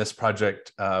work on this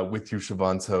project with you,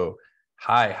 Siobhan. So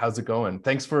hi, how's it going?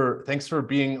 Thanks for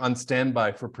being on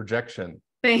standby for projection.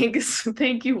 Thanks.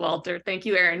 Thank you, Walter. Thank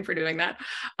you, Aaron, for doing that.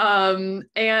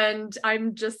 And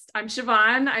I'm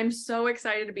Siobhan. I'm so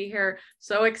excited to be here.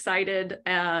 So excited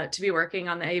to be working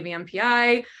on the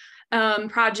AVMPI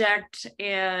project.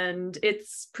 And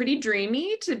it's pretty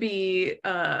dreamy to be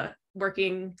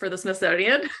working for the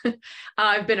Smithsonian.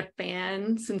 I've been a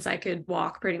fan since I could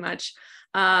walk, pretty much.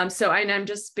 So I'm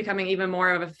just becoming even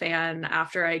more of a fan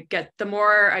after the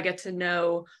more I get to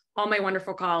know all my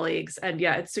wonderful colleagues. And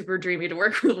yeah, it's super dreamy to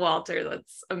work with Walter.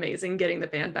 That's amazing, getting the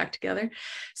band back together.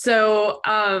 So,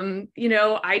 you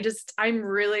know, I'm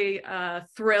really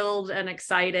thrilled and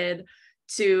excited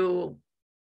to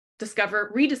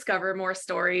rediscover more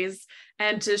stories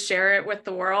and to share it with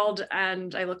the world.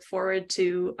 And I look forward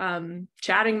to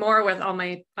chatting more with all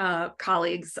my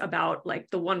colleagues about like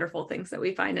the wonderful things that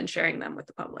we find and sharing them with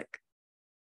the public.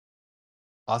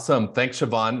 Awesome. Thanks,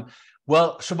 Siobhan.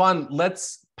 Well, Siobhan,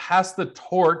 let's pass the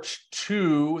torch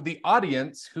to the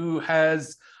audience who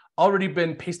has already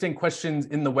been pasting questions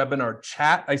in the webinar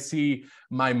chat. I see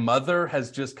my mother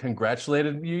has just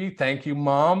congratulated me. Thank you,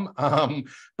 Mom.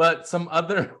 But some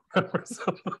other members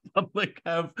of the public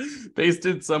have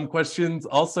pasted some questions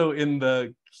also in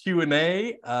the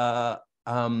Q&A.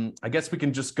 I guess we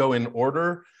can just go in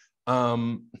order.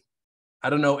 I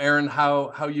don't know, Aaron,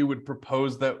 how you would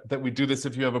propose that we do this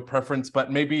if you have a preference,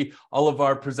 but maybe all of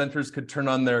our presenters could turn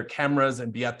on their cameras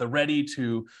and be at the ready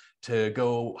to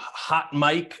go hot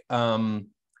mic.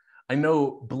 I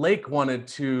know Blake wanted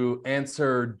to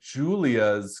answer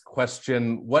Julia's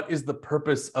question, what is the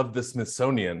purpose of the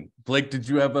Smithsonian? Blake, did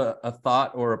you have a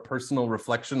thought or a personal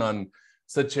reflection on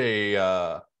such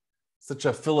a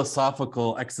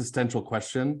philosophical, existential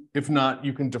question? If not,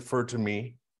 you can defer to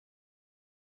me.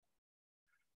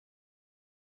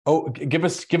 Oh, give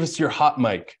us your hot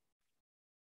mic.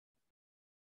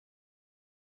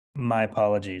 My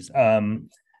apologies.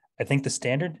 I think the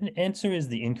standard answer is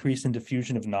the increase in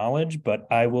diffusion of knowledge, but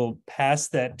I will pass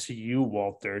that to you,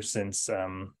 Walter, since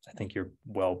I think you're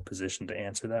well positioned to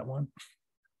answer that one.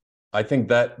 I think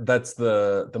that's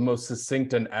the most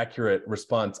succinct and accurate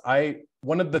response.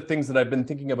 One of the things that I've been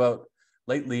thinking about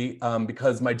lately,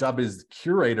 because my job is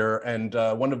curator, and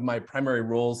one of my primary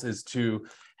roles is to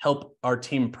help our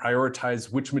team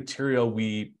prioritize which material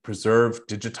we preserve,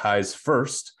 digitize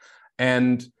first,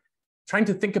 and trying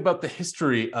to think about the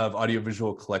history of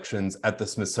audiovisual collections at the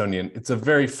Smithsonian. It's a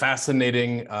very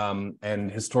fascinating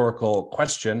and historical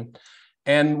question.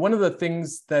 And one of the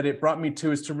things that it brought me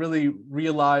to is to really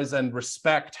realize and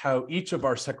respect how each of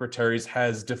our secretaries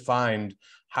has defined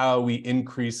how we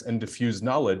increase and diffuse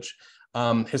knowledge.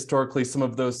 Historically, some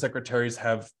of those secretaries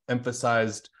have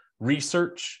emphasized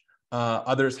research,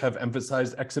 others have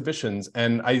emphasized exhibitions.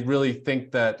 And I really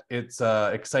think that it's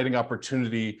an exciting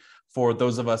opportunity for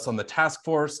those of us on the task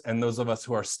force and those of us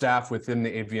who are staff within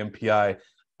the AVMPI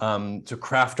to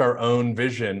craft our own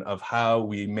vision of how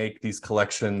we make these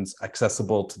collections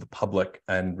accessible to the public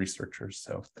and researchers.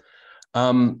 So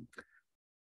I'll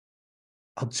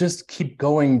just keep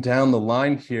going down the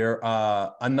line here.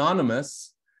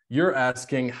 Anonymous, you're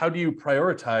asking, how do you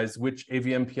prioritize which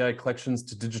AVMPI collections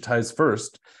to digitize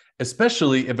first,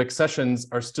 especially if accessions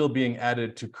are still being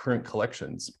added to current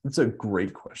collections? It's a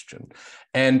great question.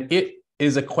 And it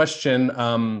is a question,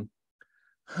 I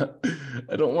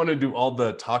don't want to do all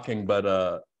the talking,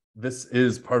 but this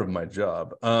is part of my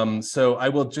job. So I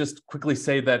will just quickly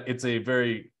say that it's a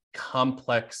very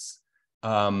complex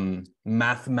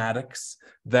mathematics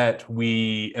that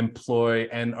we employ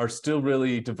and are still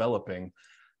really developing.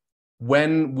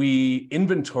 When we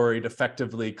inventoried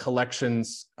effectively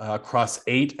collections across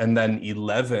 8 and then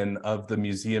 11 of the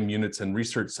museum units and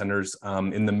research centers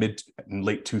in the mid and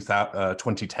late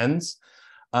 2010s,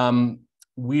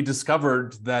 we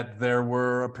discovered that there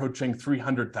were approaching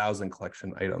 300,000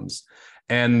 collection items.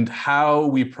 And how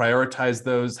we prioritize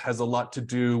those has a lot to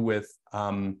do with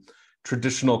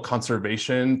traditional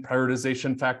conservation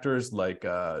prioritization factors like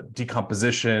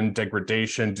decomposition,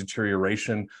 degradation,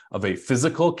 deterioration of a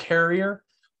physical carrier,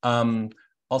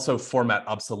 also format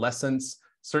obsolescence,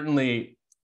 certainly,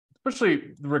 especially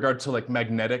in regard to like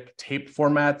magnetic tape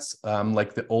formats,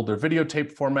 like the older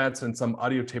videotape formats and some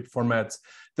audio tape formats.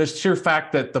 The sheer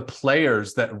fact that the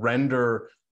players that render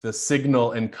the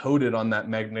signal encoded on that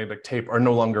magnetic tape are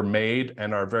no longer made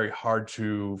and are very hard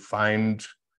to find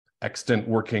extant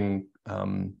working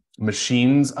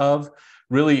machines of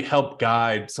really help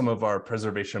guide some of our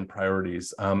preservation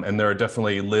priorities. And there are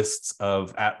definitely lists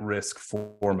of at-risk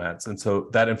formats. And so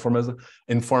that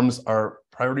informs our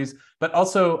priorities, but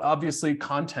also obviously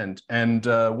content and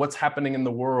what's happening in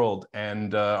the world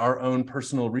and our own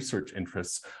personal research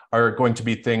interests are going to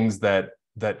be things that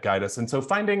guide us. And so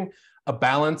finding a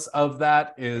balance of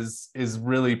that is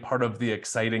really part of the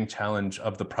exciting challenge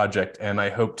of the project. And I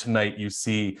hope tonight you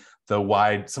see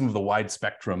some of the wide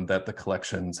spectrum that the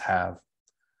collections have.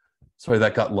 Sorry,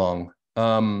 that got long.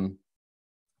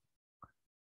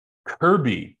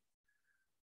 Kirby,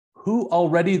 who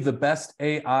already the best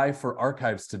AI for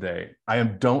archives today? I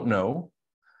don't know.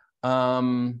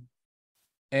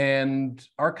 And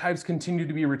archives continue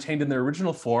to be retained in their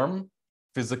original form,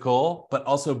 physical, but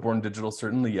also born digital,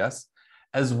 certainly, yes,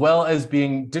 as well as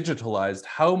being digitalized.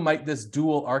 How might this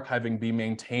dual archiving be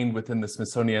maintained within the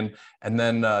Smithsonian? And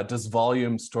then does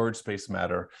volume storage space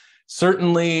matter?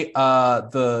 Certainly,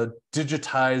 the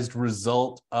digitized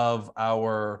result of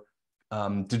our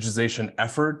digitization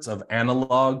efforts of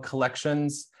analog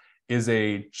collections is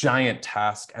a giant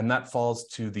task, and that falls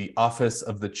to the Office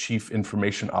of the Chief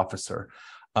Information Officer.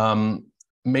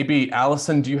 maybe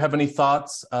Allison, do you have any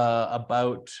thoughts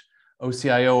about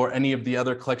OCIO or any of the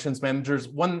other collections managers?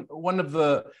 One of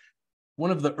the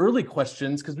early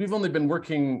questions, because we've only been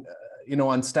working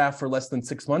on staff for less than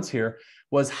 6 months here,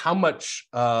 was how much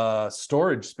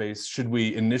storage space should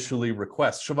we initially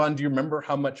request? Siobhan, do you remember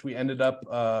how much we ended up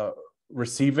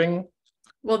receiving?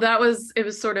 Well, it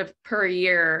was sort of per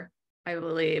year, I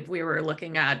believe we were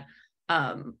looking at,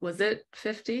 was it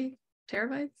 50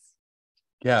 terabytes?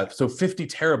 Yeah, so 50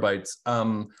 terabytes.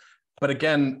 But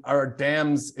again, our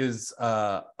DAMS is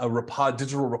a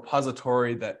digital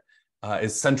repository that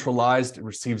is centralized. It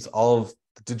receives all of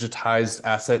the digitized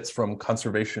assets from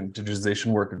conservation digitization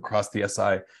work across the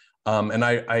SI. And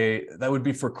I that would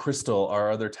be for Crystal, our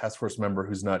other task force member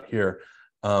who's not here.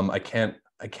 I can't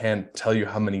tell you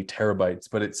how many terabytes,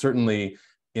 but it's certainly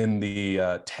in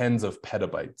the tens of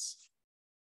petabytes.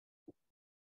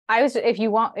 If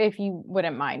you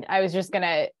wouldn't mind, I was just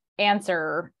gonna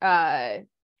answer,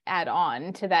 add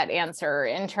on to that answer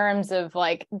in terms of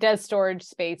like, does storage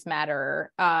space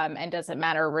matter, and does it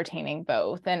matter retaining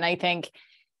both? And I think,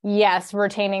 yes,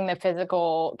 retaining the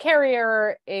physical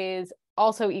carrier is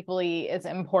also equally as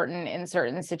important in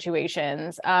certain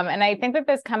situations. And I think that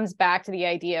this comes back to the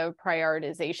idea of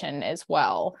prioritization as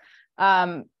well.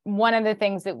 One of the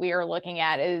things that we are looking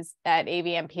at is at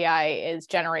AVMPI is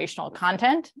generational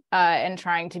content, and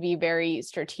trying to be very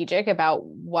strategic about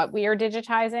what we are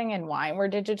digitizing and why we're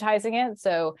digitizing it.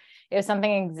 So if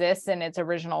something exists in its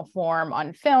original form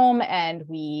on film and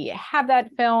we have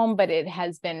that film, but it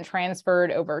has been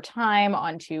transferred over time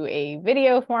onto a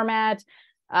video format,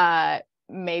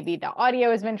 maybe the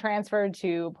audio has been transferred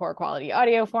to poor quality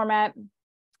audio format,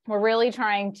 we're really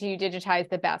trying to digitize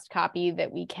the best copy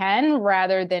that we can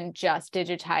rather than just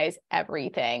digitize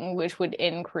everything, which would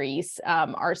increase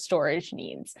our storage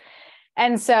needs.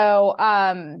 And so,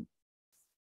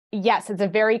 yes, it's a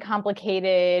very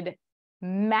complicated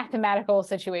mathematical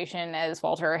situation, as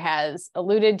Walter has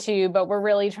alluded to, but we're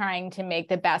really trying to make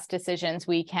the best decisions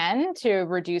we can to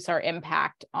reduce our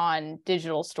impact on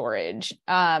digital storage.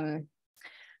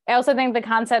 I also think the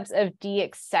concepts of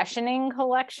deaccessioning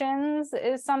collections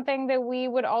is something that we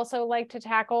would also like to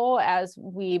tackle as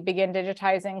we begin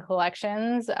digitizing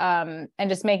collections, and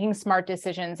just making smart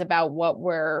decisions about what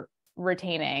we're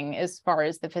retaining as far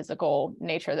as the physical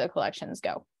nature of the collections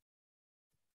go.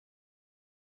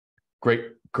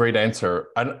 Great answer.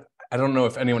 I don't know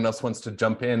if anyone else wants to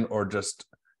jump in or just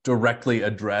directly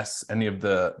address any of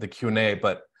the Q&A,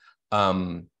 but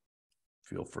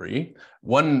feel free.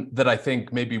 One that I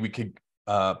think maybe we could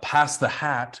pass the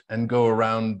hat and go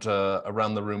around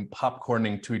the room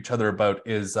popcorning to each other about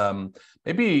is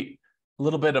maybe a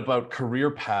little bit about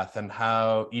career path and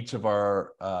how each of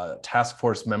our task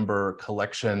force member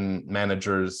collection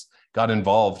managers got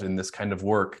involved in this kind of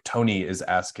work. Tony is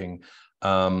asking.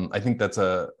 I think that's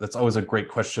always a great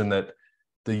question, that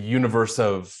the universe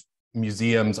of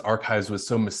museums, archives was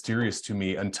so mysterious to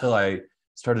me until I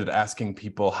started asking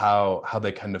people how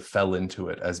they kind of fell into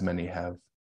it, as many have.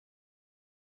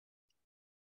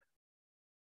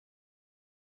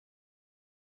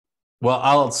 Well,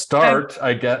 I'll start,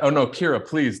 I guess. Oh no, Kira,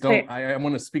 please don't. I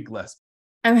want to speak less.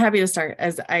 I'm happy to start,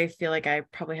 as I feel like I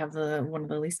probably have one of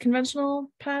the least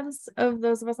conventional paths of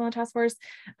those of us on the task force.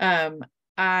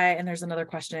 And there's another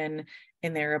question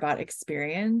in there about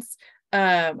experience.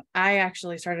 I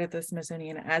actually started at the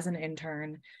Smithsonian as an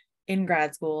intern in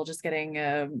grad school, just getting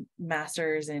a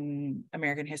master's in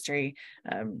American history,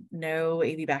 no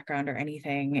AV background or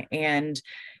anything. And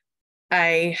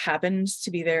I happened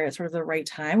to be there at sort of the right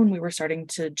time when we were starting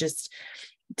to just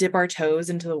dip our toes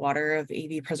into the water of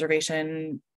AV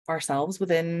preservation ourselves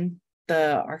within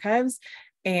the archives,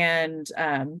 and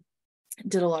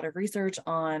did a lot of research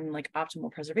on like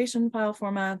optimal preservation file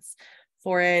formats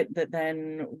for it, that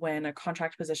then when a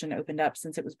contract position opened up,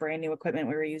 since it was brand new equipment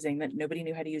we were using that nobody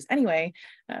knew how to use anyway,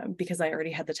 because I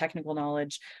already had the technical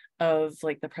knowledge of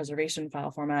like the preservation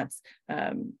file formats,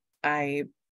 I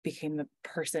became the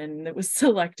person that was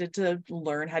selected to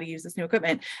learn how to use this new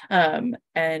equipment. And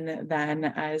then,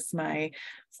 as my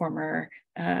former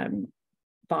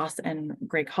boss and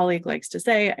great colleague likes to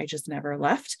say, I just never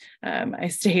left. I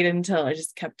stayed until I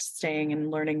just kept staying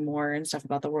and learning more and stuff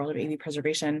about the world of AV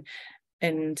preservation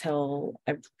until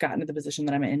I've gotten to the position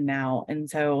that I'm in now. And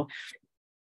so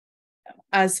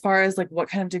as far as like what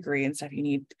kind of degree and stuff you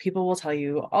need, people will tell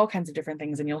you all kinds of different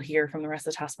things, and you'll hear from the rest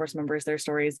of the task force members their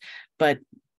stories, but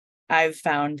I've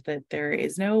found that there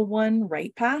is no one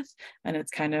right path, and it's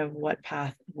kind of what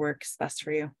path works best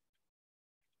for you.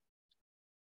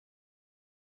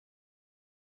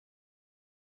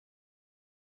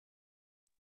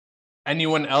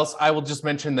 Anyone else? I will just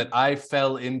mention that I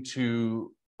fell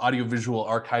into audiovisual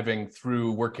archiving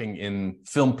through working in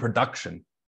film production.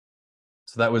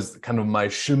 So that was kind of my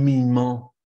cheminement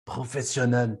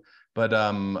professionnel. But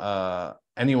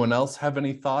anyone else have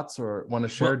any thoughts or want to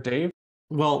share, Dave?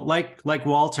 Well, like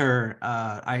Walter,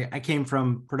 I came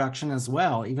from production as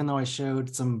well. Even though I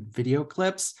showed some video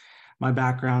clips, my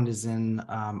background is in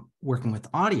working with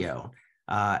audio.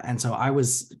 And so I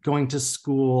was going to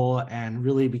school and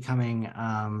really becoming,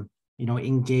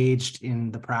 engaged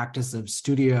in the practice of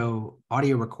studio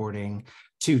audio recording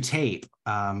to tape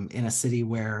in a city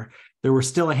where there were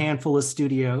still a handful of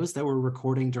studios that were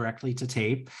recording directly to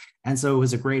tape. And so it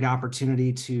was a great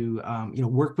opportunity to,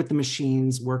 work with the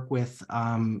machines, work with,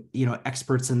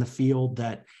 experts in the field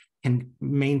that can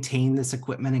maintain this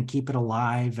equipment and keep it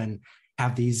alive and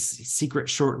have these secret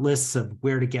short lists of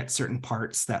where to get certain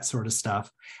parts, that sort of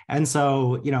stuff. And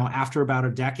so, after about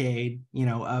a decade,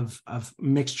 of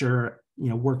mixture,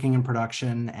 working in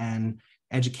production and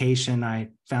education, I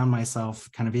found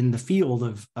myself kind of in the field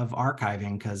of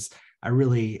archiving because I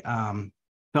really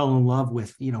fell in love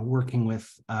with, working with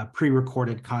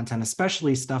pre-recorded content,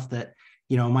 especially stuff that,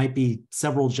 might be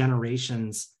several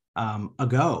generations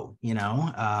ago.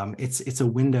 It's a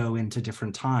window into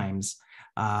different times.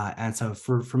 And so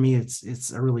for me,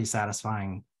 it's a really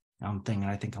satisfying thing. And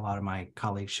I think a lot of my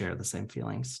colleagues share the same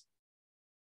feelings.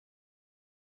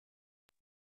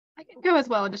 I can go as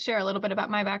well and just share a little bit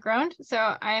about my background.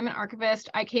 So I am an archivist.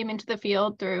 I came into the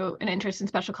field through an interest in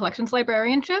special collections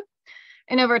librarianship.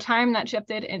 And over time, that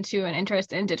shifted into an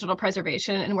interest in digital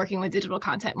preservation and working with digital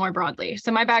content more broadly.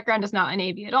 So my background is not in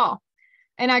AV at all.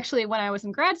 And actually, when I was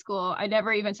in grad school, I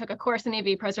never even took a course in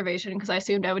AV preservation because I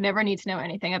assumed I would never need to know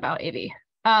anything about AV.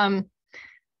 I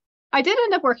did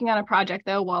end up working on a project,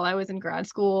 though, while I was in grad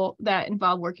school that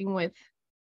involved working with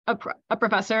a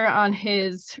professor on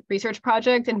his research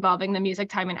project involving the Music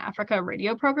Time in Africa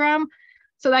radio program.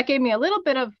 So that gave me a little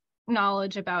bit of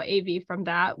knowledge about AV from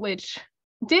that, which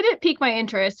didn't pique my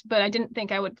interest, but I didn't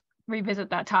think I would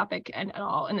revisit that topic at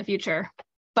all in the future.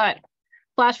 But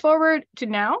flash forward to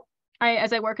now,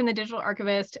 as I work in the digital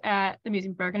archivist at the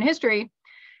Museum of American History,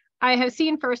 I have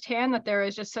seen firsthand that there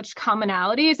is just such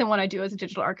commonalities in what I do as a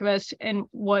digital archivist and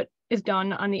what is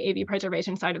done on the AV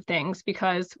preservation side of things,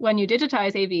 because when you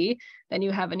digitize AV, then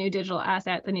you have a new digital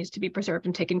asset that needs to be preserved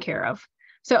and taken care of.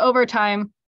 So over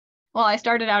time, while I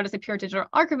started out as a pure digital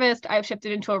archivist, I've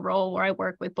shifted into a role where I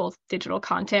work with both digital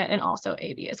content and also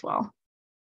AV as well.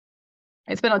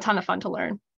 It's been a ton of fun to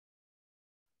learn.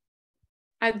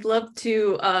 I'd love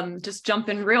to just jump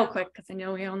in real quick because I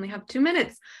know we only have 2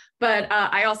 minutes, but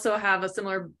I also have a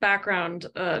similar background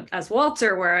as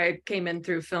Walter, where I came in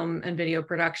through film and video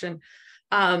production,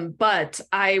 but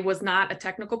I was not a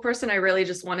technical person. I really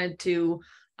just wanted to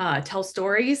tell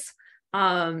stories,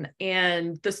 and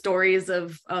the stories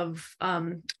of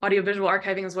audiovisual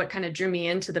archiving is what kind of drew me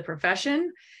into the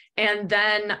profession. And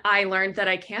then I learned that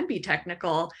I can be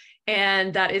technical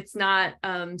and that it's not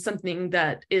something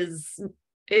that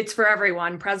it's for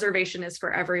everyone. Preservation is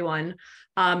for everyone.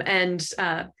 And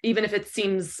even if it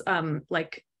seems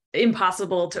like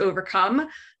impossible to overcome,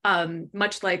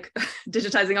 much like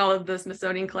digitizing all of the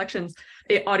Smithsonian collections,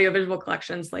 audiovisual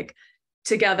collections, like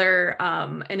together,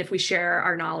 and if we share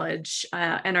our knowledge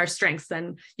and our strengths,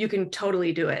 then you can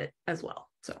totally do it as well.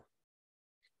 So.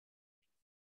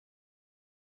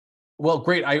 Well,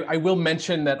 great. I will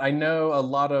mention that I know a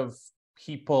lot of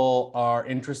people are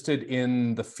interested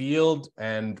in the field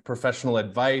and professional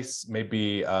advice,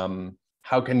 maybe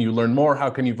how can you learn more?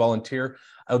 How can you volunteer?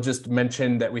 I'll just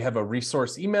mention that we have a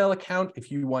resource email account.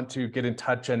 If you want to get in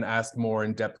touch and ask more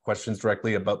in-depth questions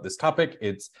directly about this topic,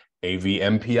 it's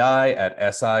avmpi@si.edu.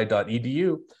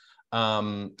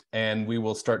 And we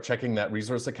will start checking that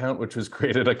resource account, which was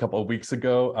created a couple of weeks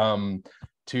ago,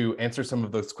 to answer some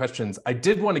of those questions. I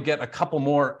did want to get a couple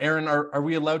more. Aaron, are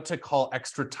we allowed to call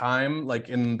extra time, like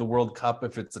in the World Cup,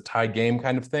 if it's a tie game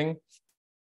kind of thing?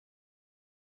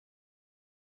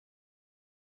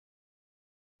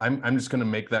 I'm just going to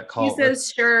make that call. He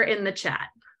says sure in the chat.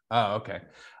 Oh, okay.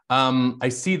 I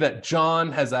see that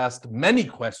John has asked many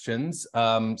questions.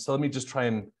 So let me just try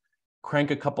and crank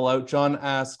a couple out. John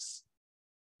asks,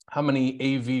 how many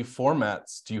AV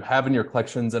formats do you have in your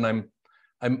collections? And I'm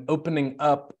opening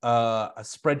up a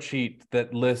spreadsheet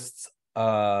that lists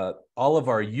all of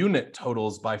our unit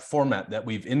totals by format that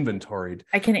we've inventoried.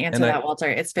 I can answer that, Walter.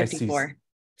 It's 54.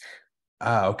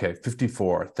 Okay,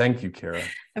 54. Thank you, Kara.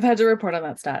 I've had to report on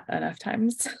that stat enough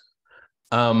times.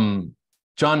 John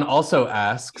also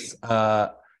asks,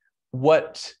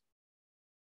 what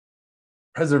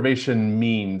preservation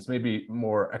means, maybe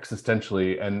more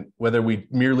existentially, and whether we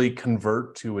merely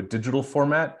convert to a digital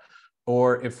format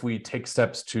or if we take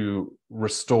steps to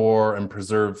restore and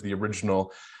preserve the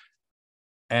original.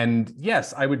 And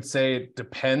yes, I would say it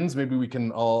depends. Maybe we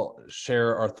can all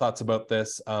share our thoughts about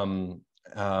this.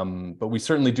 But we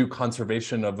certainly do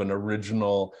conservation of an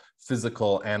original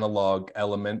physical analog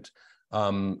element.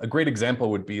 A great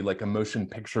example would be like a motion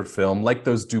picture film, like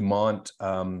those Dumont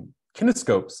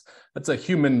kinescopes. That's a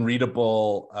human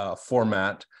readable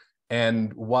format.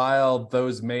 And while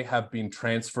those may have been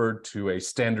transferred to a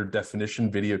standard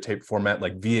definition videotape format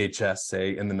like VHS,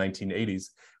 say, in the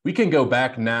 1980s, we can go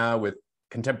back now with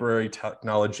contemporary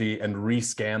technology and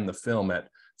rescan the film at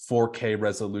 4K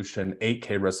resolution,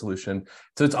 8K resolution.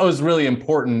 So it's always really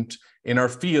important in our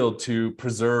field to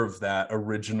preserve that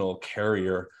original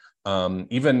carrier,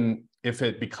 even if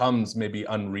it becomes maybe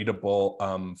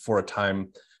unreadable for a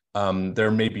time.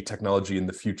 There may be technology in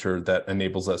the future that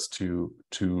enables us to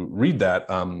read that.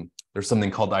 There's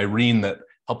something called Irene that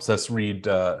helps us read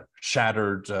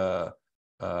shattered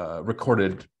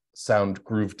recorded sound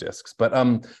groove discs. But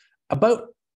about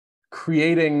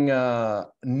creating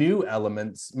new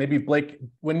elements, maybe Blake,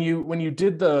 when you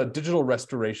did the digital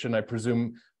restoration, I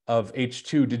presume, of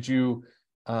H2, did you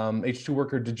H2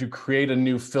 Worker, did you create a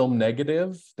new film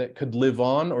negative that could live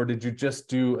on, or did you just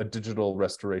do a digital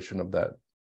restoration of that?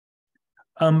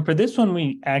 For this one,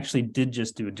 we actually did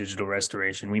just do a digital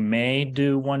restoration. We may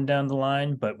do one down the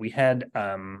line, but we had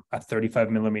a 35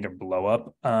 millimeter blow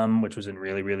up, which was in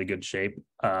really, really good shape.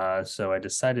 So I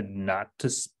decided not to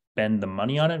spend the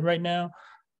money on it right now.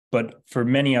 But for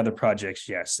many other projects,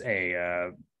 yes,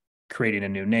 creating a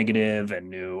new negative and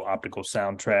new optical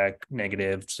soundtrack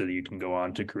negative so that you can go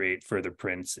on to create further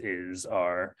prints is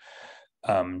our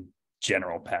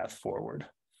general path forward.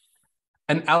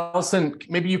 And Allison,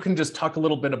 maybe you can just talk a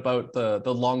little bit about the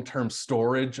long-term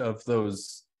storage of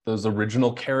those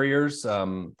original carriers,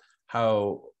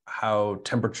 how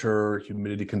temperature,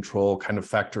 humidity control kind of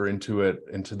factor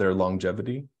into their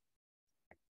longevity.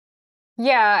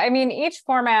 Yeah, I mean, each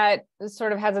format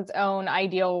sort of has its own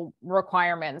ideal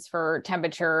requirements for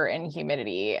temperature and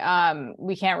humidity.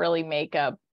 We can't really make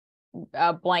a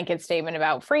blanket statement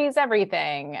about freeze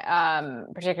everything,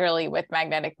 particularly with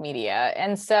magnetic media.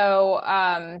 And so,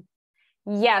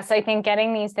 yes, I think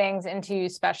getting these things into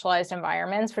specialized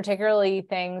environments, particularly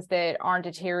things that aren't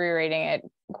deteriorating at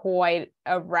quite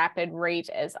a rapid rate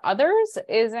as others,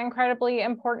 is incredibly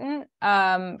important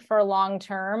for long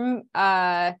term.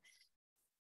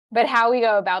 But how we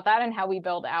go about that and how we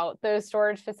build out those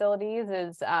storage facilities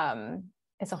is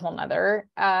a whole nother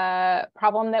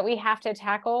problem that we have to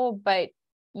tackle. But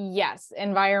yes,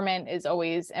 environment is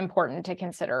always important to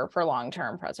consider for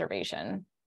long-term preservation.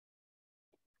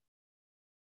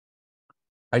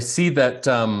 I see that,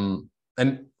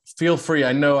 and feel free,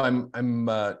 I know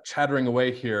I'm chattering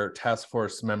away here, task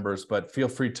force members, but feel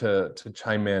free to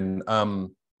chime in.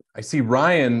 I see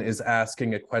Ryan is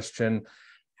asking a question.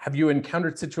 Have you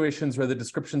encountered situations where the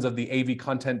descriptions of the AV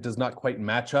content does not quite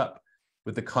match up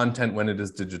with the content when it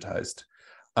is digitized?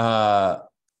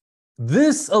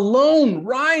 This alone,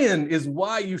 Ryan, is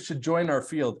why you should join our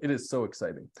field. It is so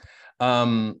exciting.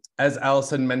 As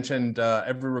Allison mentioned,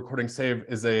 every recording save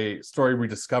is a story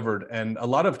rediscovered, and a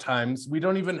lot of times we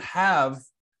don't even have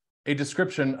a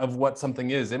description of what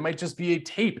something is. It might just be a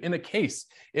tape in a case.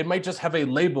 It might just have a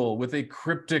label with a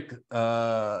cryptic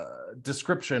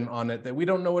description on it that we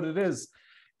don't know what it is.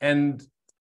 And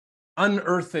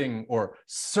unearthing or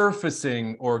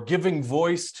surfacing or giving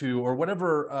voice to, or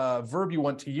whatever verb you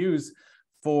want to use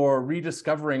for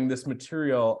rediscovering this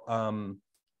material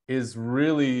is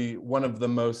really one of the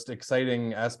most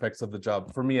exciting aspects of the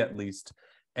job, for me at least.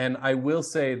 And I will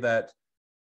say that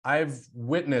I've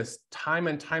witnessed time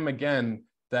and time again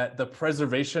that the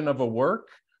preservation of a work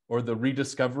or the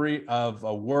rediscovery of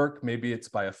a work, maybe it's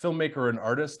by a filmmaker or an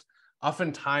artist,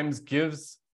 oftentimes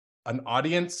gives an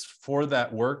audience for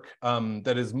that work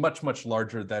that is much, much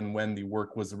larger than when the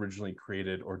work was originally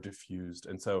created or diffused.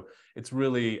 And so it's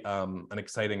really an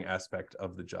exciting aspect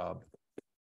of the job.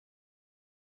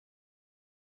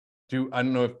 I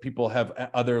don't know if people have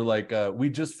other, like, we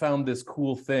just found this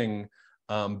cool thing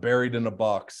buried in a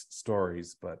box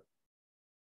stories, but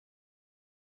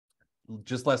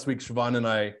just last week, Siobhan and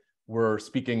I were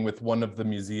speaking with one of the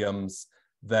museums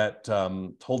that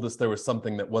told us there was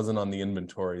something that wasn't on the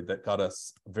inventory that got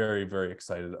us very, very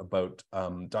excited about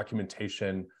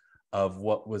documentation of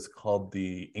what was called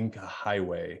the Inca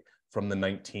Highway from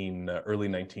the early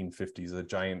 1950s, a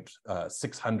giant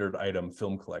 600-item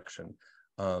film collection.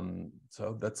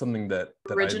 So that's something that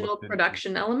original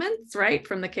production elements, right,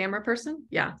 from the camera person.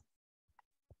 Yeah.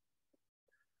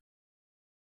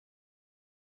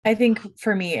 I think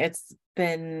for me, it's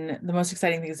been the most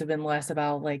exciting things have been less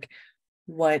about like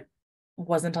what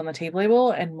wasn't on the tape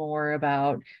label and more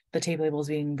about the tape labels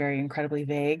being very incredibly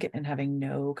vague and having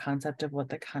no concept of what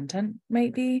the content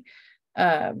might be.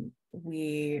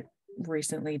 We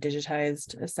recently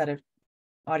digitized a set of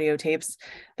audio tapes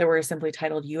that were simply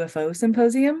titled UFO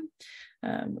Symposium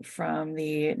from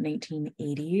the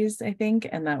 1980s, I think,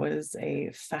 and that was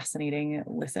a fascinating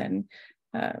listen.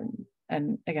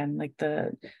 And again, like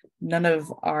none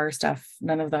of our stuff,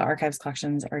 none of the archives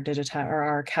collections are digitized or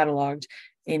are cataloged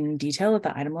in detail at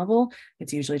the item level.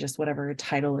 It's usually just whatever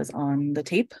title is on the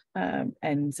tape.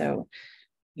 And so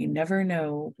you never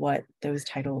know what those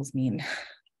titles mean.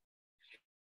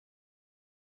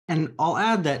 And I'll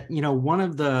add that, one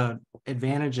of the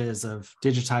advantages of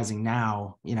digitizing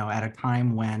now, at a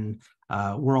time when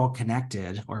we're all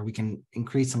connected, or we can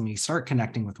increasingly start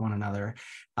connecting with one another,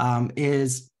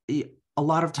 is a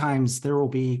lot of times there will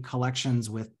be collections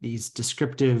with these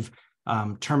descriptive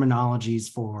terminologies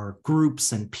for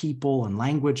groups and people and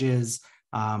languages,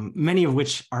 many of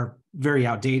which are very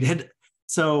outdated.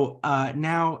 So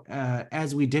now,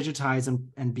 as we digitize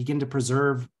and begin to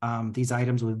preserve these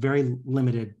items with very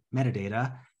limited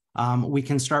metadata, we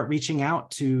can start reaching out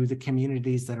to the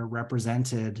communities that are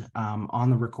represented on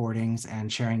the recordings and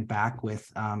sharing back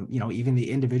with, even the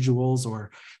individuals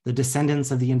or the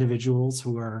descendants of the individuals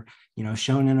who are,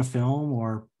 shown in a film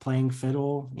or playing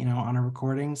fiddle, on a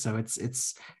recording. So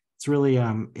it's really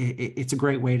it's a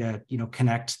great way to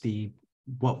connect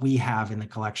what we have in the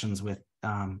collections with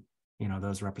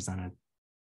those represented.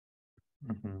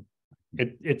 Mm-hmm.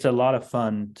 It's a lot of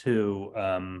fun too.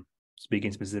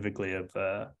 Speaking specifically of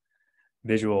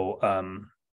visual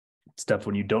stuff,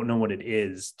 when you don't know what it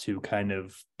is, to kind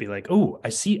of be like, oh, I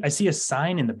see a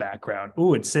sign in the background.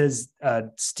 Oh, it says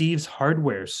Steve's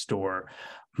Hardware Store.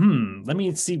 Let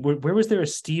me see, where was there a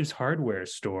Steve's Hardware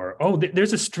Store? Oh,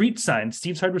 there's a street sign.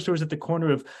 Steve's Hardware Store is at the corner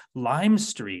of Lime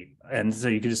Street. And so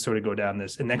you can just sort of go down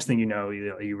this, and next thing you know,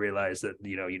 you realize that,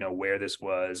 you know where this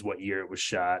was, what year it was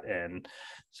shot. And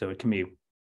so it can be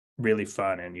really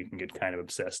fun, and you can get kind of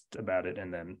obsessed about it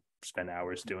and then spend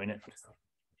hours doing it.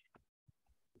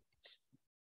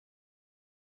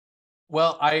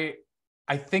 Well, I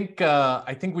think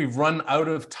we've run out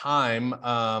of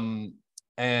time.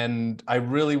 And I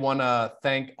really want to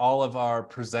thank all of our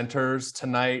presenters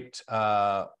tonight.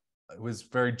 It was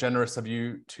very generous of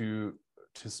you to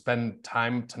spend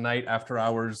time tonight after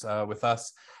hours with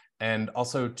us, and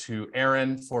also to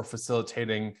Aaron for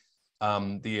facilitating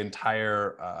the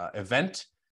entire event,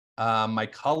 my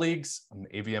colleagues on the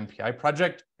AVMPI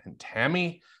project, and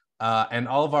Tammy, and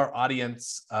all of our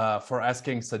audience for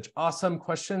asking such awesome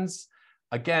questions.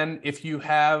 Again, if you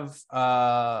have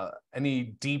any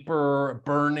deeper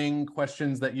burning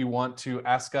questions that you want to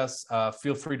ask us,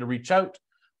 feel free to reach out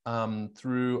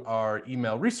through our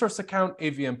email resource account,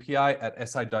 avmpi@si.edu.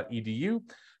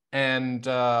 And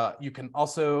you can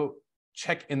also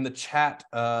check in the chat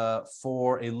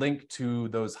for a link to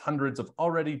those hundreds of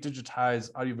already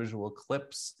digitized audiovisual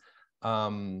clips.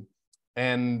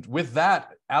 And with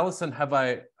that, Allison, have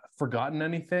I forgotten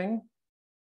anything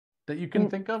that you can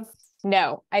think of?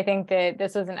 No, I think that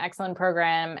this was an excellent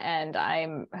program, and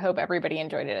I hope everybody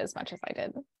enjoyed it as much as I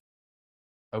did.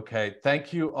 Okay,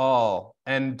 thank you all.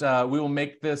 And we will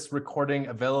make this recording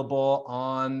available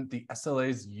on the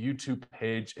SLA's YouTube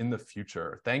page in the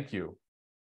future. Thank you.